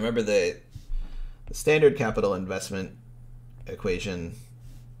 So remember the standard capital investment equation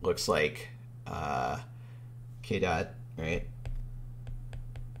looks like K dot, right?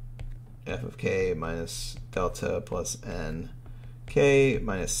 F of K minus delta plus N K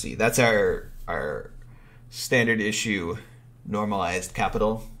minus C. That's our standard issue normalized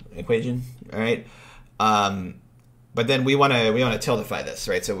capital equation, all right? But then we want to tildify this,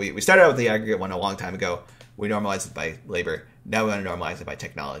 right? So we started out with the aggregate one a long time ago. We normalized it by labor. Now we want to normalize it by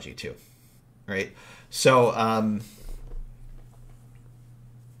technology too, right? So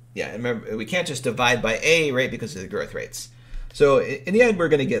yeah, and remember, we can't just divide by A, right, because of the growth rates. So in the end, we're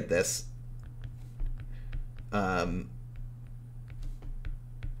going to get this. In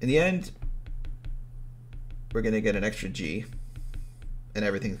the end, we're going to get an extra G, and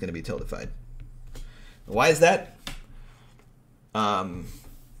everything's going to be tildified. Why is that?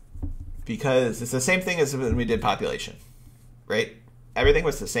 Because it's the same thing as when we did population, right? Everything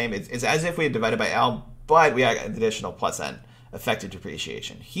was the same. It's as if we had divided by L, but we had an additional plus N, effective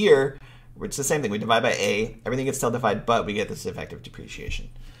depreciation. Here, it's the same thing. We divide by A, everything gets tildified, but we get this effective depreciation.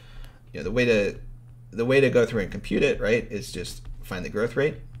 the way to go through and compute it, right, is just find the growth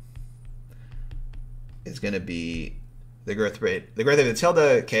rate. Is going to be the growth rate of the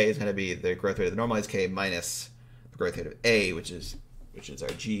tilde k is going to be the growth rate of the normalized k minus the growth rate of a, which is our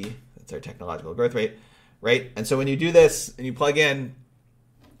g. That's our technological growth rate, right? And so when you do this and you plug in,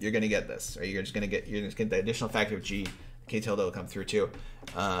 you're going to get this, right? You're just going to get the additional factor of g. K tilde will come through too,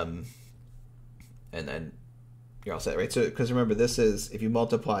 and then you're all set, right? So because remember, this is, if you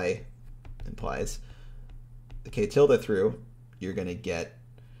multiply implies the k tilde through, you're going to get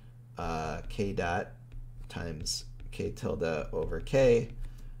k dot times k tilde over k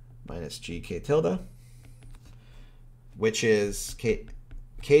minus g k tilde, which is k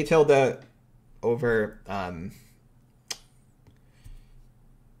tilde over, let me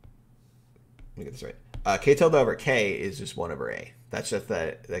get this right. K tilde over k is just 1 over a. That's just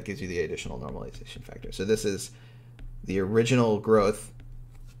that gives you the additional normalization factor. So this is the original growth,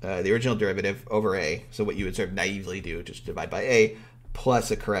 the original derivative over a. So what you would sort of naively do, just divide by a,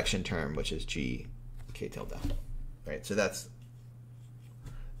 plus a correction term, which is g k tilde. Right. So that's,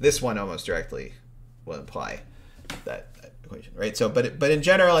 this one almost directly will imply that equation, right? So, but in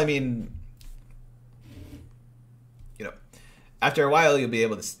general, I mean, after a while, you'll be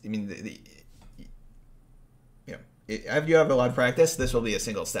able to. I mean, if you have a lot of practice, this will be a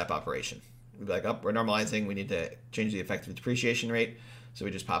single step operation. We'll be like, oh, we're normalizing. We need to change the effective depreciation rate, so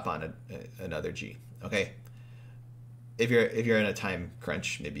we just pop on another g. Okay. If you're in a time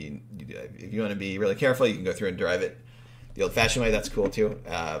crunch, maybe if you want to be really careful, you can go through and derive it the old-fashioned way. That's cool too.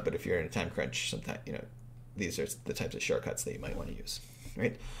 But if you're in a time crunch, sometimes these are the types of shortcuts that you might want to use,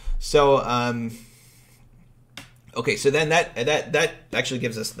 right? So okay, so then that actually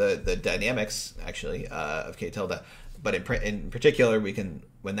gives us the dynamics actually of k tilde. But in particular, we can,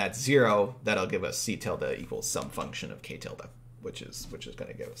 when that's 0, that'll give us c tilde equals some function of k tilde, which is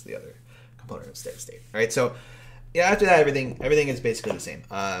going to give us the other component of steady state. All right, so yeah, after that, everything is basically the same.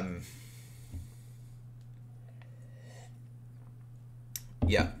 I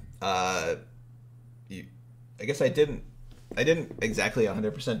guess I didn't exactly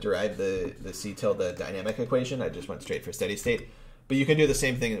 100% derive the c tilde dynamic equation. I just went straight for steady state. But you can do the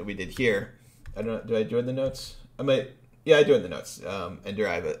same thing that we did here. I don't know. Do I do it in the notes? I do it in the notes and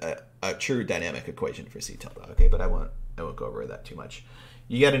derive a true dynamic equation for c tilde. Okay, but I won't go over that too much.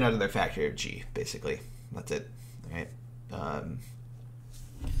 You get another factor of g, basically. That's it. All right.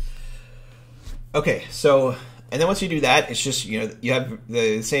 Okay, so, and then once you do that, it's just, you have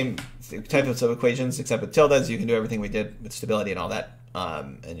the same type of equations except with tildes. You can do everything we did with stability and all that,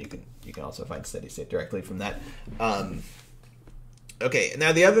 and you can also find steady state directly from that. Okay,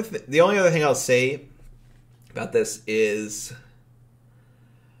 now the only other thing I'll say about this is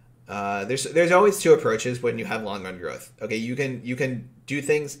there's always two approaches when you have long run growth. Okay, you can do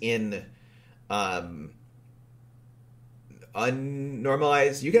things in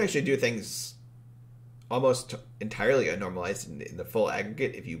unnormalized. You can actually do things almost entirely unnormalized in the full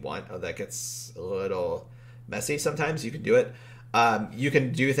aggregate if you want. Oh, that gets a little messy sometimes. You can do it. You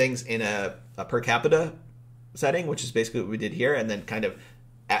can do things in a per capita setting, which is basically what we did here, and then kind of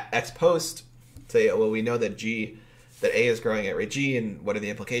ex post say, oh, well, we know that A is growing at rate G, and what are the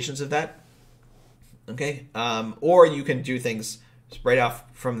implications of that? Okay. Or you can do things right off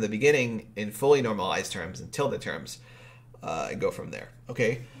from the beginning in fully normalized terms and tilde terms, and go from there.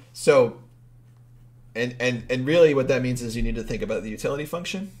 Okay. So, and really what that means is you need to think about the utility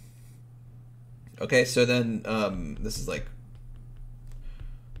function. Okay. So then, this is like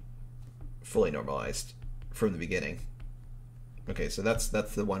fully normalized from the beginning. Okay, so that's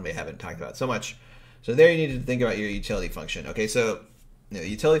the one we haven't talked about so much. So there you need to think about your utility function. Okay, so the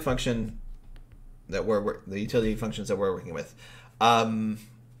utility function that the utility functions that we're working with, we're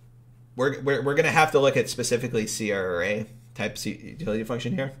going to have to look at specifically CRA type utility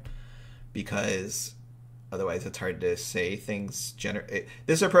function here, because otherwise it's hard to say things.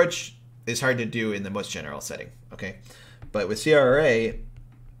 This approach is hard to do in the most general setting. Okay, but with CRA.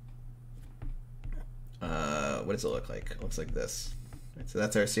 What does it look like? It looks like this. Right, so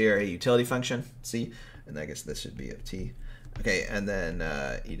that's our CRA utility function, C, and I guess this should be of T. Okay, and then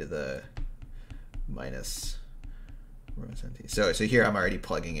e to the minus rho n T. So here I'm already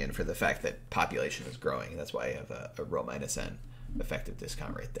plugging in for the fact that population is growing. That's why I have a rho minus n effective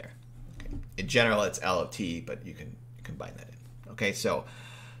discount rate there. Okay. In general, it's L of T, but you can combine that in. Okay, so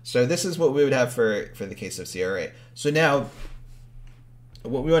this is what we would have for the case of CRA. So now,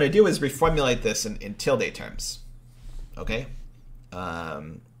 what we want to do is reformulate this in tilde terms, okay?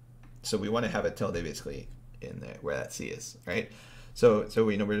 So we want to have a tilde basically in there where that C is, right? So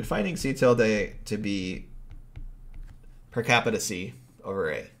we know we're defining C tilde to be per capita C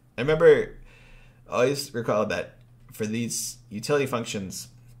over A. I remember, I always recall that for these utility functions,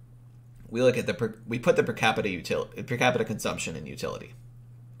 we look at we put the per capita consumption in utility.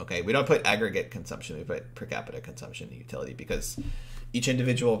 Okay, we don't put aggregate consumption, we put per capita consumption in utility because each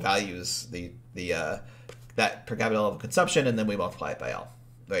individual values that per capita level of consumption, and then we multiply it by L,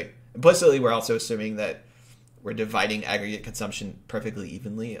 right? Implicitly, we're also assuming that we're dividing aggregate consumption perfectly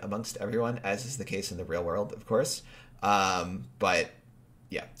evenly amongst everyone, as is the case in the real world, of course. But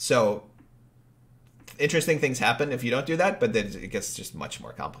yeah, so interesting things happen if you don't do that, but then it gets just much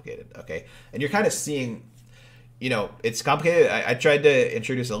more complicated, okay? And you're kind of seeing, it's complicated. I tried to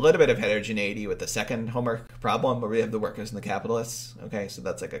introduce a little bit of heterogeneity with the second homework problem where we have the workers and the capitalists, okay? So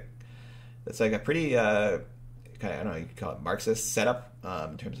that's like a pretty, I don't know, you could call it Marxist setup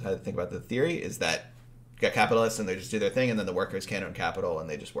in terms of how to think about the theory, is that you got capitalists and they just do their thing, and then the workers can't own capital and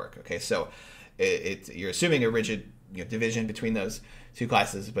they just work, okay? So you're assuming a rigid division between those two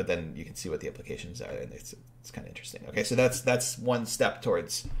classes, but then you can see what the implications are, and it's kind of interesting. Okay, so that's one step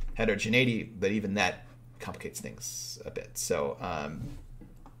towards heterogeneity, but even that complicates things a bit. So, all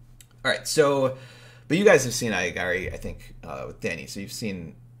right, so, but you guys have seen Aigari, I think, with Danny, so you've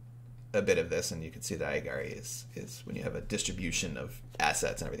seen a bit of this, and you can see that Aigari is when you have a distribution of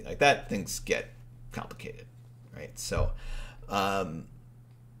assets and everything like that, things get complicated, right? So,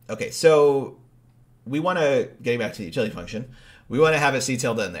 okay, so we want to, getting back to the utility function, we want to have a C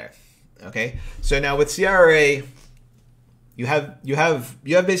tilde in there, okay? So now with CRA, you have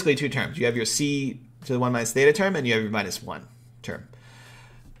basically two terms. You have your C to the 1 minus theta term, and you have your minus 1 term.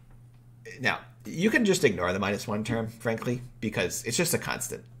 Now, you can just ignore the minus 1 term, frankly, because it's just a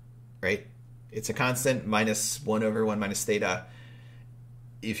constant, right? It's a constant, minus 1 over 1 minus theta.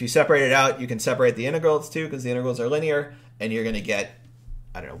 If you separate it out, you can separate the integrals too, because the integrals are linear, and you're going to get,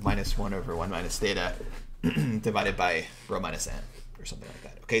 I don't know, minus 1 over 1 minus theta divided by rho minus n, or something like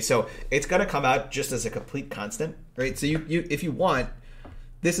that. Okay, so it's going to come out just as a complete constant, right? So you if you want,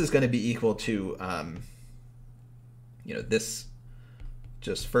 this is going to be equal to, this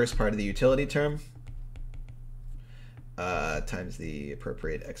just first part of the utility term times the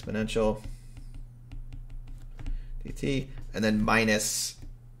appropriate exponential dt, and then minus,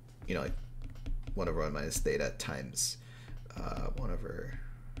 like 1 over 1 minus theta times 1 over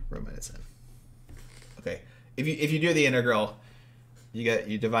rho minus n. Okay, if you do the integral,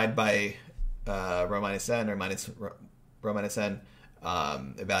 you divide by rho minus n, or minus rho minus n,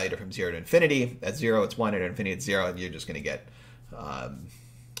 evaluate it from 0 to infinity. At 0 it's 1, at infinity it's 0, and you're just going to get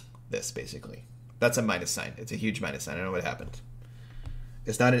this, basically. That's a minus sign. It's a huge minus sign. I don't know what happened.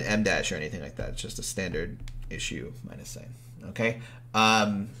 It's not an M dash or anything like that. It's just a standard issue minus sign. Okay?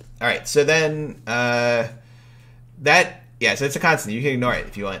 All right, so then so it's a constant. You can ignore it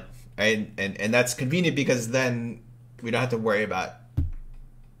if you want. Right? And that's convenient because then we don't have to worry about,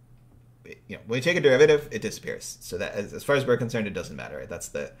 when you take a derivative, it disappears. So that, as far as we're concerned, it doesn't matter. Right? That's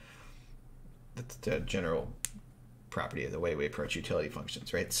the general property of the way we approach utility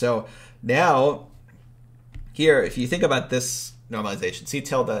functions, right? So now here, if you think about this normalization, C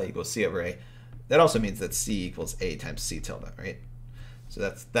tilde equals C over A, that also means that C equals A times C tilde, right?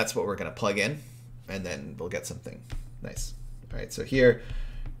 So that's what we're going to plug in, and then we'll get something nice. All right, so here,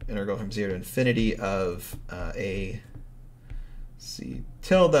 integral from 0 to infinity of A C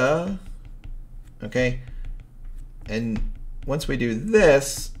tilde, okay? And once we do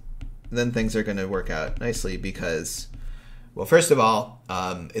this, then things are going to work out nicely because, well, first of all,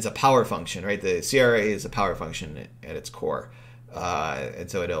 it's a power function, right? The CRA is a power function at its core.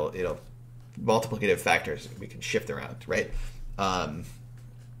 And so it'll multiplicative factors we can shift around, right?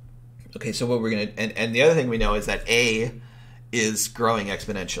 Okay, so what we're going to, and the other thing we know is that A is growing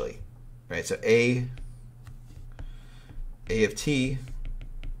exponentially, right? So A of t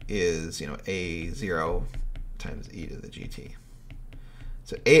is, A0 times e to the gt.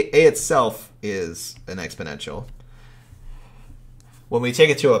 So A itself is an exponential. When we take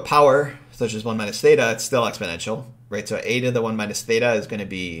it to a power, such as 1 minus theta, it's still exponential, right? So A to the 1 minus theta is going to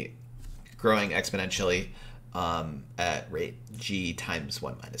be growing exponentially at rate g times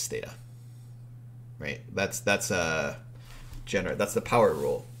 1 minus theta, right? That's the power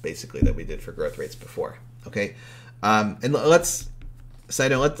rule, basically, that we did for growth rates before, okay? And let's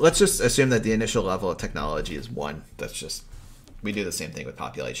just assume that the initial level of technology is 1. That's just, we do the same thing with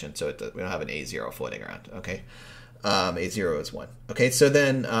population, so we don't have an A0 floating around, okay? A0 is 1. Okay, so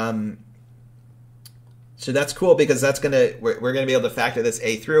then, so that's cool because we're gonna be able to factor this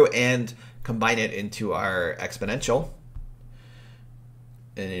A through and combine it into our exponential,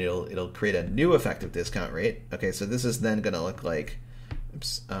 and it'll create a new effective discount rate. Okay, so this is then gonna look like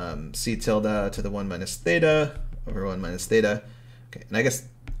C tilde to the 1 minus theta over 1 minus theta. Okay, and I guess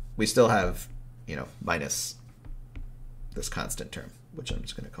we still have, minus this constant term, which I'm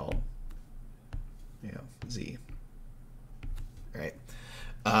just going to call, z, right?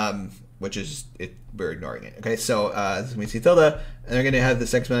 Which is we're ignoring it. Okay, so this is going to be c tilde, and they're going to have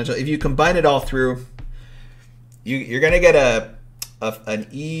this exponential. If you combine it all through, you're going to get an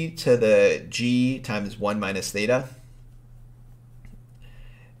e to the g times 1 minus theta.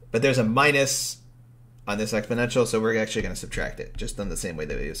 But there's a minus on this exponential, so we're actually going to subtract it, just in the same way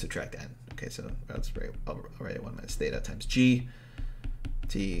that we would subtract n. Okay, so I'll write 1 minus theta times g,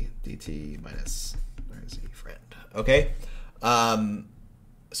 t dt minus z friend. Okay,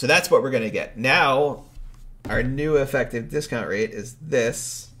 so that's what we're going to get. Now, our new effective discount rate is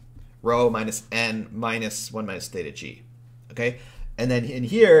this, rho minus n minus 1 minus theta g. Okay, and then in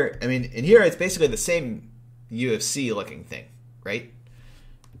here, it's basically the same u of c looking thing, right?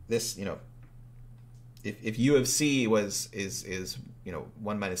 This, if u of c is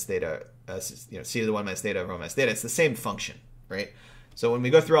 1 minus theta, c to the 1 minus theta over 1 minus theta, it's the same function, right? So when we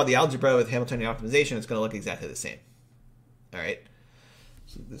go through all the algebra with Hamiltonian optimization, it's going to look exactly the same. All right.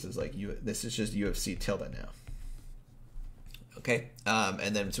 So this is like this is just u of c tilde now. Okay.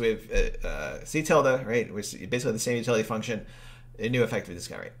 And then so we have c tilde, right? Which is basically the same utility function, a new effective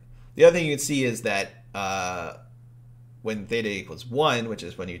discount rate. The other thing you can see is that when theta equals 1, which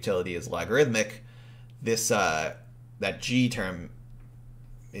is when utility is logarithmic, this that g term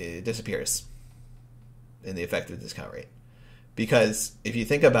disappears in the effective discount rate. Because if you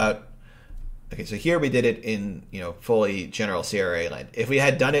think about, okay, so here we did it in fully general CRA land. If we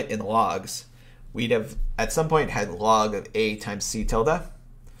had done it in logs, we'd have at some point had log of a times c tilde.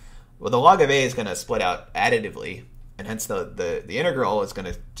 Well, the log of a is going to split out additively, and hence the integral is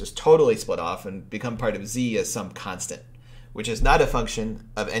going to just totally split off and become part of z as some constant, which is not a function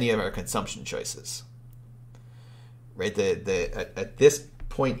of any of our consumption choices. Right? At this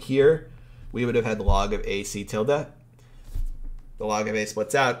point here, we would have had log of a c tilde. The log of a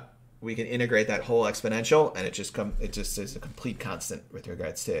splits out. We can integrate that whole exponential, and it just is a complete constant with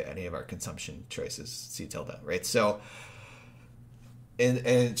regards to any of our consumption choices, c tilde. Right? So,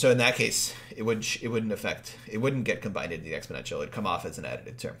 and so in that case, it wouldn't get combined into the exponential. It'd come off as an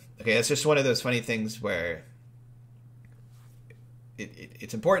additive term. Okay, that's just one of those funny things where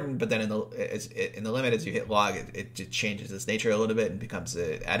it's important, but then in the limit, as you hit log, it changes its nature a little bit and becomes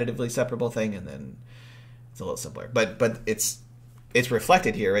an additively separable thing, and then it's a little simpler. But it's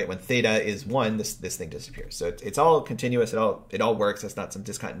reflected here, right? When theta is 1, this thing disappears. So it's all continuous. It all works. That's not some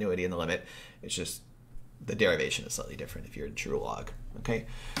discontinuity in the limit. It's just the derivation is slightly different if you're in true log. Okay.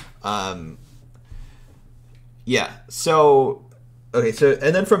 Yeah. So okay. So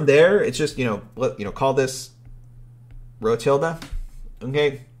and then from there, it's just call this rho tilde.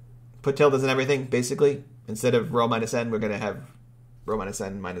 Okay, put tildes in everything, basically. Instead of rho minus n, we're going to have rho minus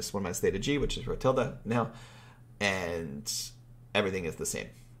n minus 1 minus theta g, which is rho tilde now. And everything is the same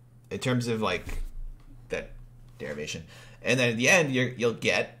in terms of like that derivation. And then at the end, you'll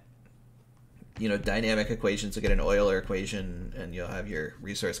get, dynamic equations. You'll get an Euler equation, and you'll have your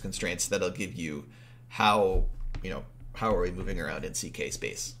resource constraints that'll give you how are we moving around in CK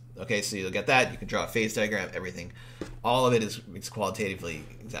space. Okay, so you'll get that. You can draw a phase diagram, everything. All of it is qualitatively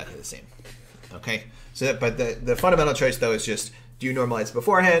exactly the same. Okay, so but the fundamental choice though is just, do you normalize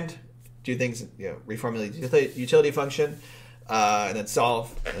beforehand? Do things, reformulate the utility function, and then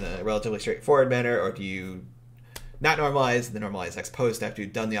solve in a relatively straightforward manner, or do you not normalize and then normalize ex post after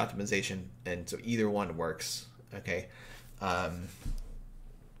you've done the optimization? And so either one works. Okay,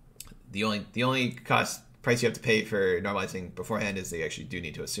 the only price you have to pay for normalizing beforehand is they actually do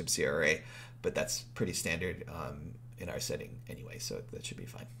need to assume CRA, but that's pretty standard in our setting anyway, so that should be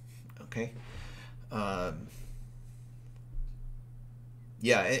fine. Okay.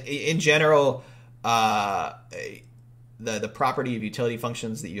 Yeah, in general, the property of utility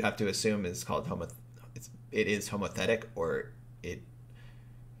functions that you have to assume is called it is homothetic, or it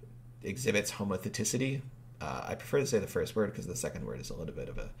exhibits homotheticity. I prefer to say the first word because the second word is a little bit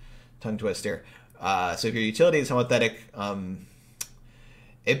of a tongue twister. So if your utility is homothetic,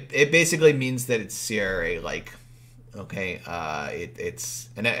 it basically means that it's CRA-like. Okay, it's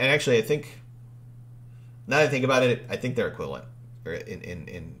and actually I think, now that I think about it, I think they're equivalent, or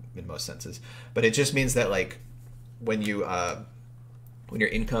in most senses. But it just means that like when your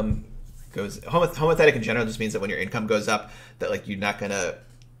income goes homothetic in general just means that when your income goes up, that like you're not gonna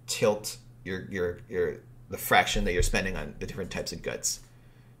tilt the fraction that you're spending on the different types of goods.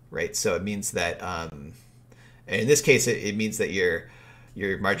 Right, so it means that, and in this case, it means that your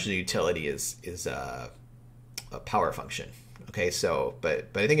marginal utility is a power function. Okay, so but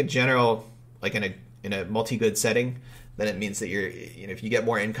I think in general, like in a multi-good setting, then it means that if you get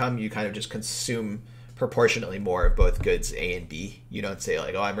more income, you kind of just consume proportionately more of both goods A and B. You don't say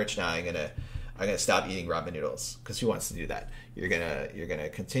like, oh, I'm rich now, I'm gonna stop eating ramen noodles, because who wants to do that? You're gonna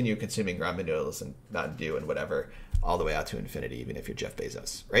continue consuming ramen noodles and Mountain Dew and whatever all the way out to infinity, even if you're Jeff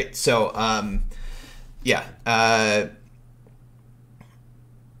Bezos, right? So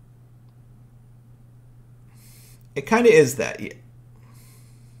it kind of is that. Yeah.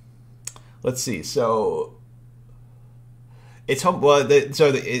 Let's see. So it's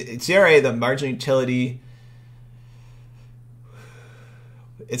CRA, the marginal utility.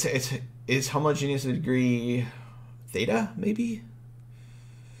 It's homogeneous degree theta, maybe.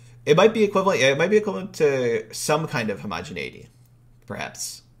 It might be equivalent. Yeah, it might be equivalent to some kind of homogeneity,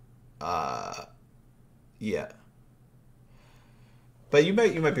 perhaps. Yeah. But you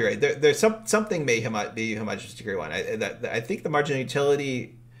might be right. There's something may be homogeneous degree 1. I think the marginal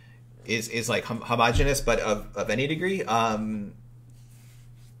utility is like homogeneous, but of any degree. But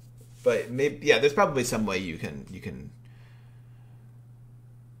maybe there's probably some way you can.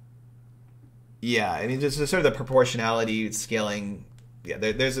 Yeah, I mean, there's sort of the proportionality scaling. Yeah,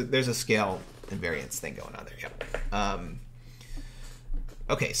 there's a scale invariance thing going on there. Yeah.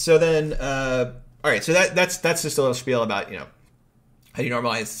 Okay, so then, all right, so that's just a little spiel about how do you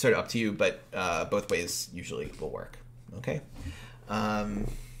normalize. Sort of up to you, but both ways usually will work. Okay.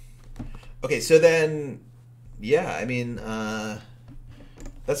 Okay, so then, I mean,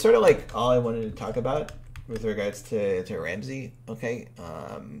 that's sort of like all I wanted to talk about with regards to Ramsey. Okay.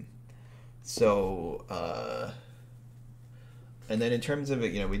 And then in terms of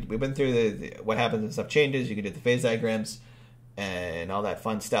it, we went through the what happens when stuff changes. You can do the phase diagrams and all that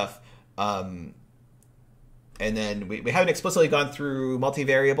fun stuff. And then we haven't explicitly gone through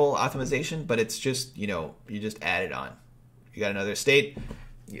multivariable optimization, but it's just, you just add it on. You got another state,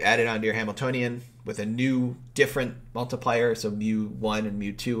 you add it onto your Hamiltonian with a new different multiplier, so mu1 and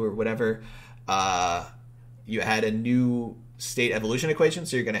mu2 or whatever. You add a new state evolution equation,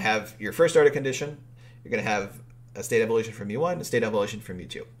 so you're going to have your first order condition, you're going to have a state evolution for mu1, a state evolution for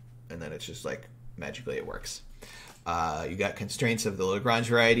mu2, and then it's just like magically it works. You got constraints of the Lagrange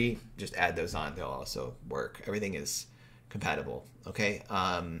variety, just add those on, they'll also work. Everything is compatible. Okay.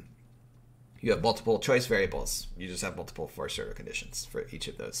 You have multiple choice variables, you just have multiple first order conditions for each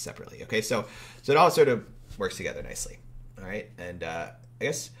of those separately. Okay, so it all sort of works together nicely. All right, and I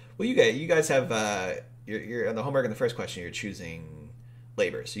guess you guys have you're on the homework in the first question, you're choosing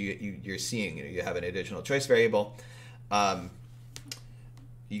labor, so you're seeing you have an additional choice variable. You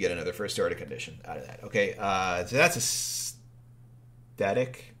get another first order condition out of that. Okay, so that's a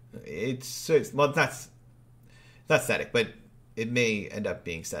static. It's not static, but it may end up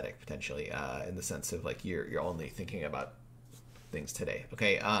being static potentially, in the sense of like you're only thinking about things today.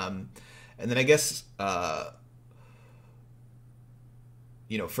 Okay, and then I guess for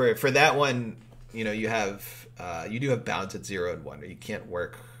that one, you do have bounds at 0 and 1, or you can't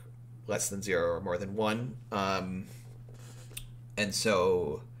work less than 0 or more than 1. And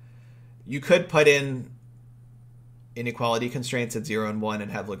so you could put in inequality constraints at 0 and 1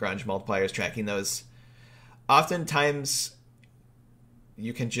 and have Lagrange multipliers tracking those. Oftentimes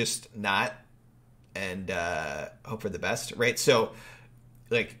you can just not and hope for the best, right? So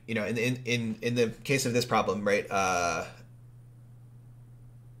like, in the case of this problem, right,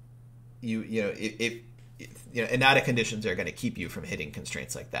 if anodic conditions are going to keep you from hitting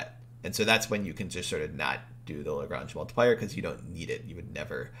constraints like that. And so that's when you can just sort of not do the Lagrange multiplier because you don't need it. You would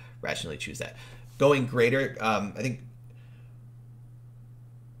never rationally choose that. Going greater, I think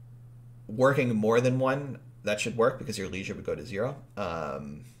working more than 1, that should work because your leisure would go to 0.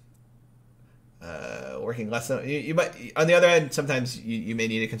 Working less than, you might, on the other end, sometimes you may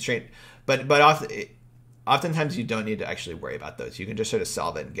need a constraint, but oftentimes you don't need to actually worry about those. You can just sort of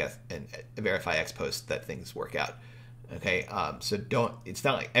solve it and verify ex post that things work out. Okay, so it's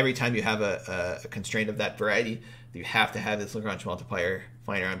not like every time you have a constraint of that variety, you have to have this Lagrange multiplier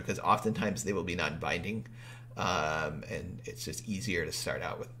flying around, because oftentimes they will be non-binding, and it's just easier to start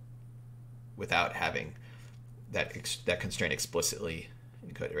out without having that constraint explicitly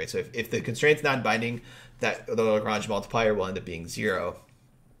encoded, right? So if the constraint's non-binding, that the Lagrange multiplier will end up being 0,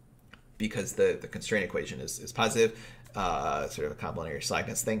 because the constraint equation is positive, sort of a complementary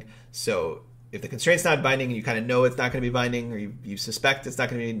slackness thing. So if the constraint's not binding and you kind of know it's not going to be binding, or you suspect it's not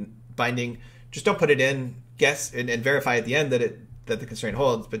going to be binding, just don't put it in, guess, and verify at the end that the constraint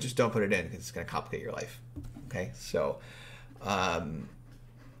holds, but just don't put it in because it's going to complicate your life. Okay, so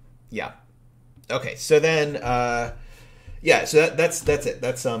yeah. Okay, so then so that's it.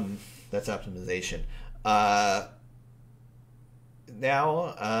 That's optimization.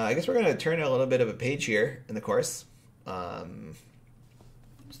 Now, I guess we're going to turn a little bit of a page here in the course.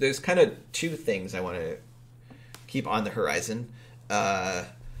 So there's kind of two things I want to keep on the horizon.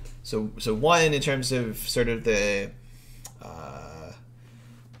 So one, in terms of sort of the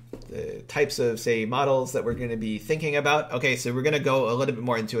types of, say, models that we're going to be thinking about. Okay, so we're going to go a little bit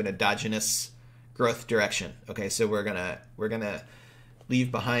more into an endogenous growth direction. Okay, so we're gonna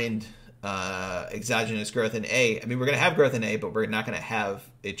leave behind exogenous growth in A. I mean, we're gonna have growth in A, but we're not gonna have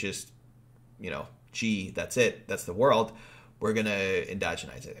it just, G. That's it. That's the world. We're gonna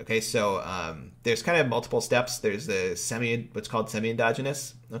endogenize it. Okay, so there's kind of multiple steps. There's the what's called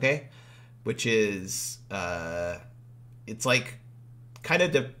semi-endogenous. Okay, which is it's like kind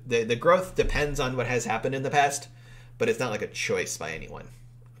of the growth depends on what has happened in the past, but it's not like a choice by anyone.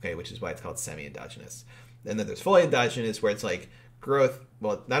 Okay, which is why it's called semi-endogenous. And then there's fully endogenous, where it's like growth.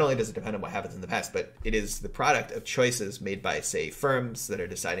 Well, not only does it depend on what happens in the past, but it is the product of choices made by, say, firms that are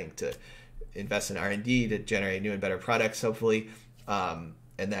deciding to invest in R&D to generate new and better products, hopefully, and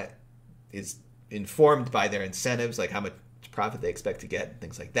that is informed by their incentives, like how much profit they expect to get, and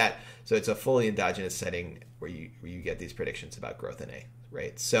things like that. So it's a fully endogenous setting where you get these predictions about growth in A,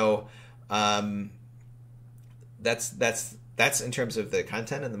 right? So that's in terms of the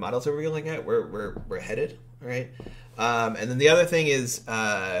content and the models that we're looking at. We're headed, right? And then the other thing is,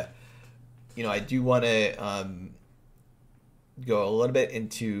 I do want to go a little bit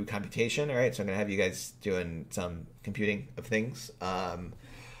into computation, all right? So I'm going to have you guys doing some computing of things.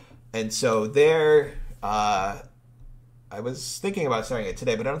 And so there, I was thinking about starting it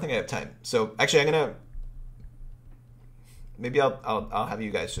today, but I don't think I have time. So actually, maybe I'll have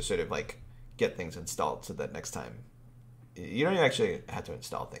you guys just sort of like get things installed so that next time you don't actually have to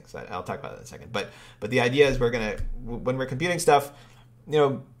install things. I'll talk about that in a second. But the idea is when we're computing stuff,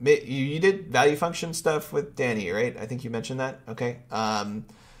 you did value function stuff with Danny, right? I think you mentioned that. Okay.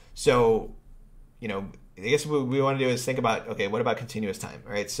 So, I guess what we want to do is think about, okay, what about continuous time?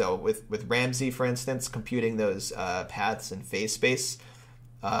 All right. So with Ramsey, for instance, computing those paths in phase space,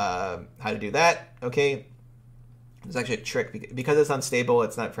 how to do that. Okay. There's actually a trick because it's unstable.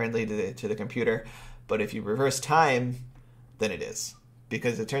 It's not friendly to the computer. But if you reverse time, then it is.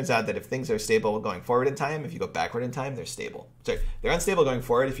 Because it turns out that if things are stable going forward in time, if you go backward in time, they're stable. Sorry, they're unstable going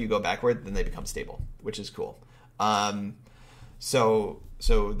forward. If you go backward, then they become stable, which is cool. So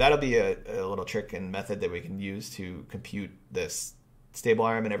that'll be a little trick and method that we can use to compute this stable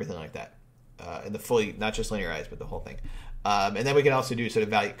arm and everything like that. And the fully, not just linearized, but the whole thing. And then we can also do sort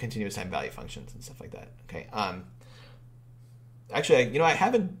of continuous time value functions and stuff like that. Okay. Actually, I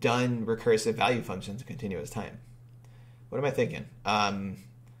haven't done recursive value functions in continuous time. What am I thinking?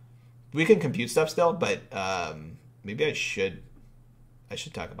 We can compute stuff still, but maybe I should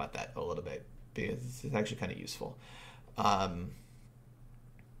talk about that a little bit because it's actually kind of useful. Yeah,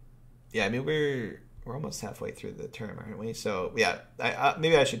 I mean we're almost halfway through the term, aren't we? So yeah,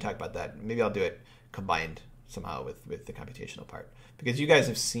 maybe I should talk about that. Maybe I'll do it combined somehow with the computational part because you guys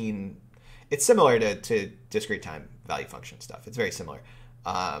have seen it's similar to discrete time value function stuff. It's very similar.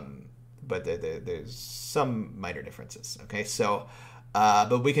 But there's some minor differences. Okay, so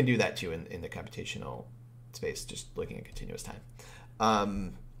but we can do that too in the computational space, just looking at continuous time.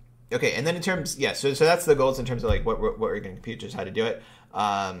 Okay, and then in terms, so that's the goals in terms of like what we're going to compute, just how to do it.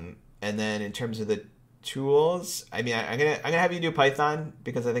 And then in terms of the tools, I mean, I'm gonna have you do Python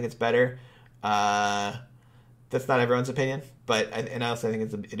because I think it's better. That's not everyone's opinion, but I also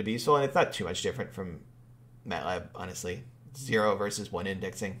think it'll be useful, and it's not too much different from MATLAB, honestly. 0 versus 1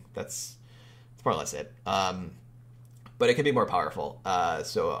 indexing. That's more or less it. But it can be more powerful.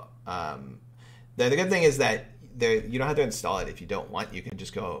 The good thing is that you don't have to install it if you don't want. You can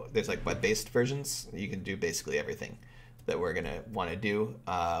just go. There's like web-based versions. You can do basically everything that we're gonna want to do.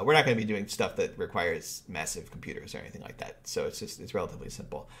 We're not going to be doing stuff that requires massive computers or anything like that. So it's relatively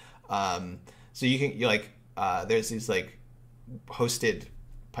simple. So there's these like hosted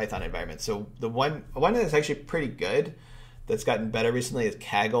Python environments. So the one that's actually pretty good that's gotten better recently is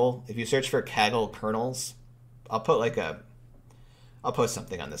Kaggle. If you search for Kaggle kernels, I'll post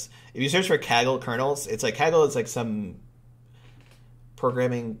something on this. If you search for Kaggle kernels, it's like Kaggle is like some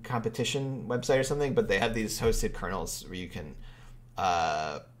programming competition website or something, but they have these hosted kernels where you can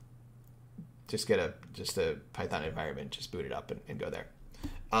just get a Python environment, just boot it up and go there.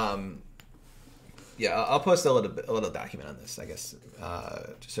 I'll post a little document on this, I guess,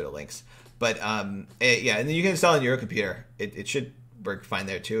 just sort of links. But and then you can install on your computer. It should work fine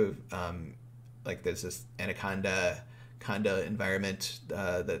there too. Like there's this Anaconda environment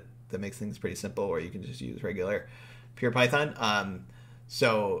that makes things pretty simple, where you can just use regular pure Python.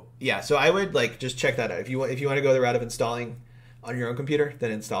 So I would like just check that out. If you want to go the route of installing on your own computer, then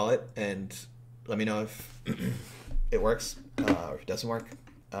install it and let me know it works, or if it doesn't work.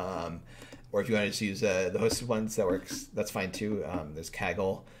 Or if you want to just use the hosted ones, that works. That's fine too. There's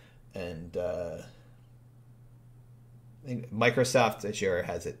Kaggle, and I think Microsoft Azure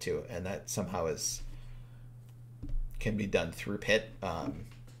has it too, and that somehow can be done through Pitt.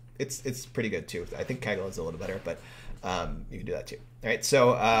 It's pretty good too. I think Kaggle is a little better, but you can do that too. All right,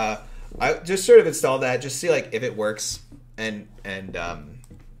 so I just sort of install that, just see like if it works, and let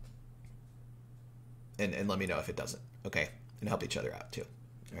me know if it doesn't. Okay, and help each other out too.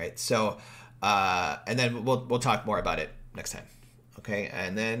 All right, so and then we'll talk more about it next time. Okay,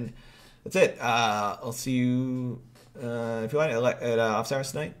 and then that's it. I'll see you if you want at office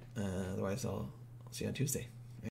hours tonight. Otherwise, I'll see you on Tuesday.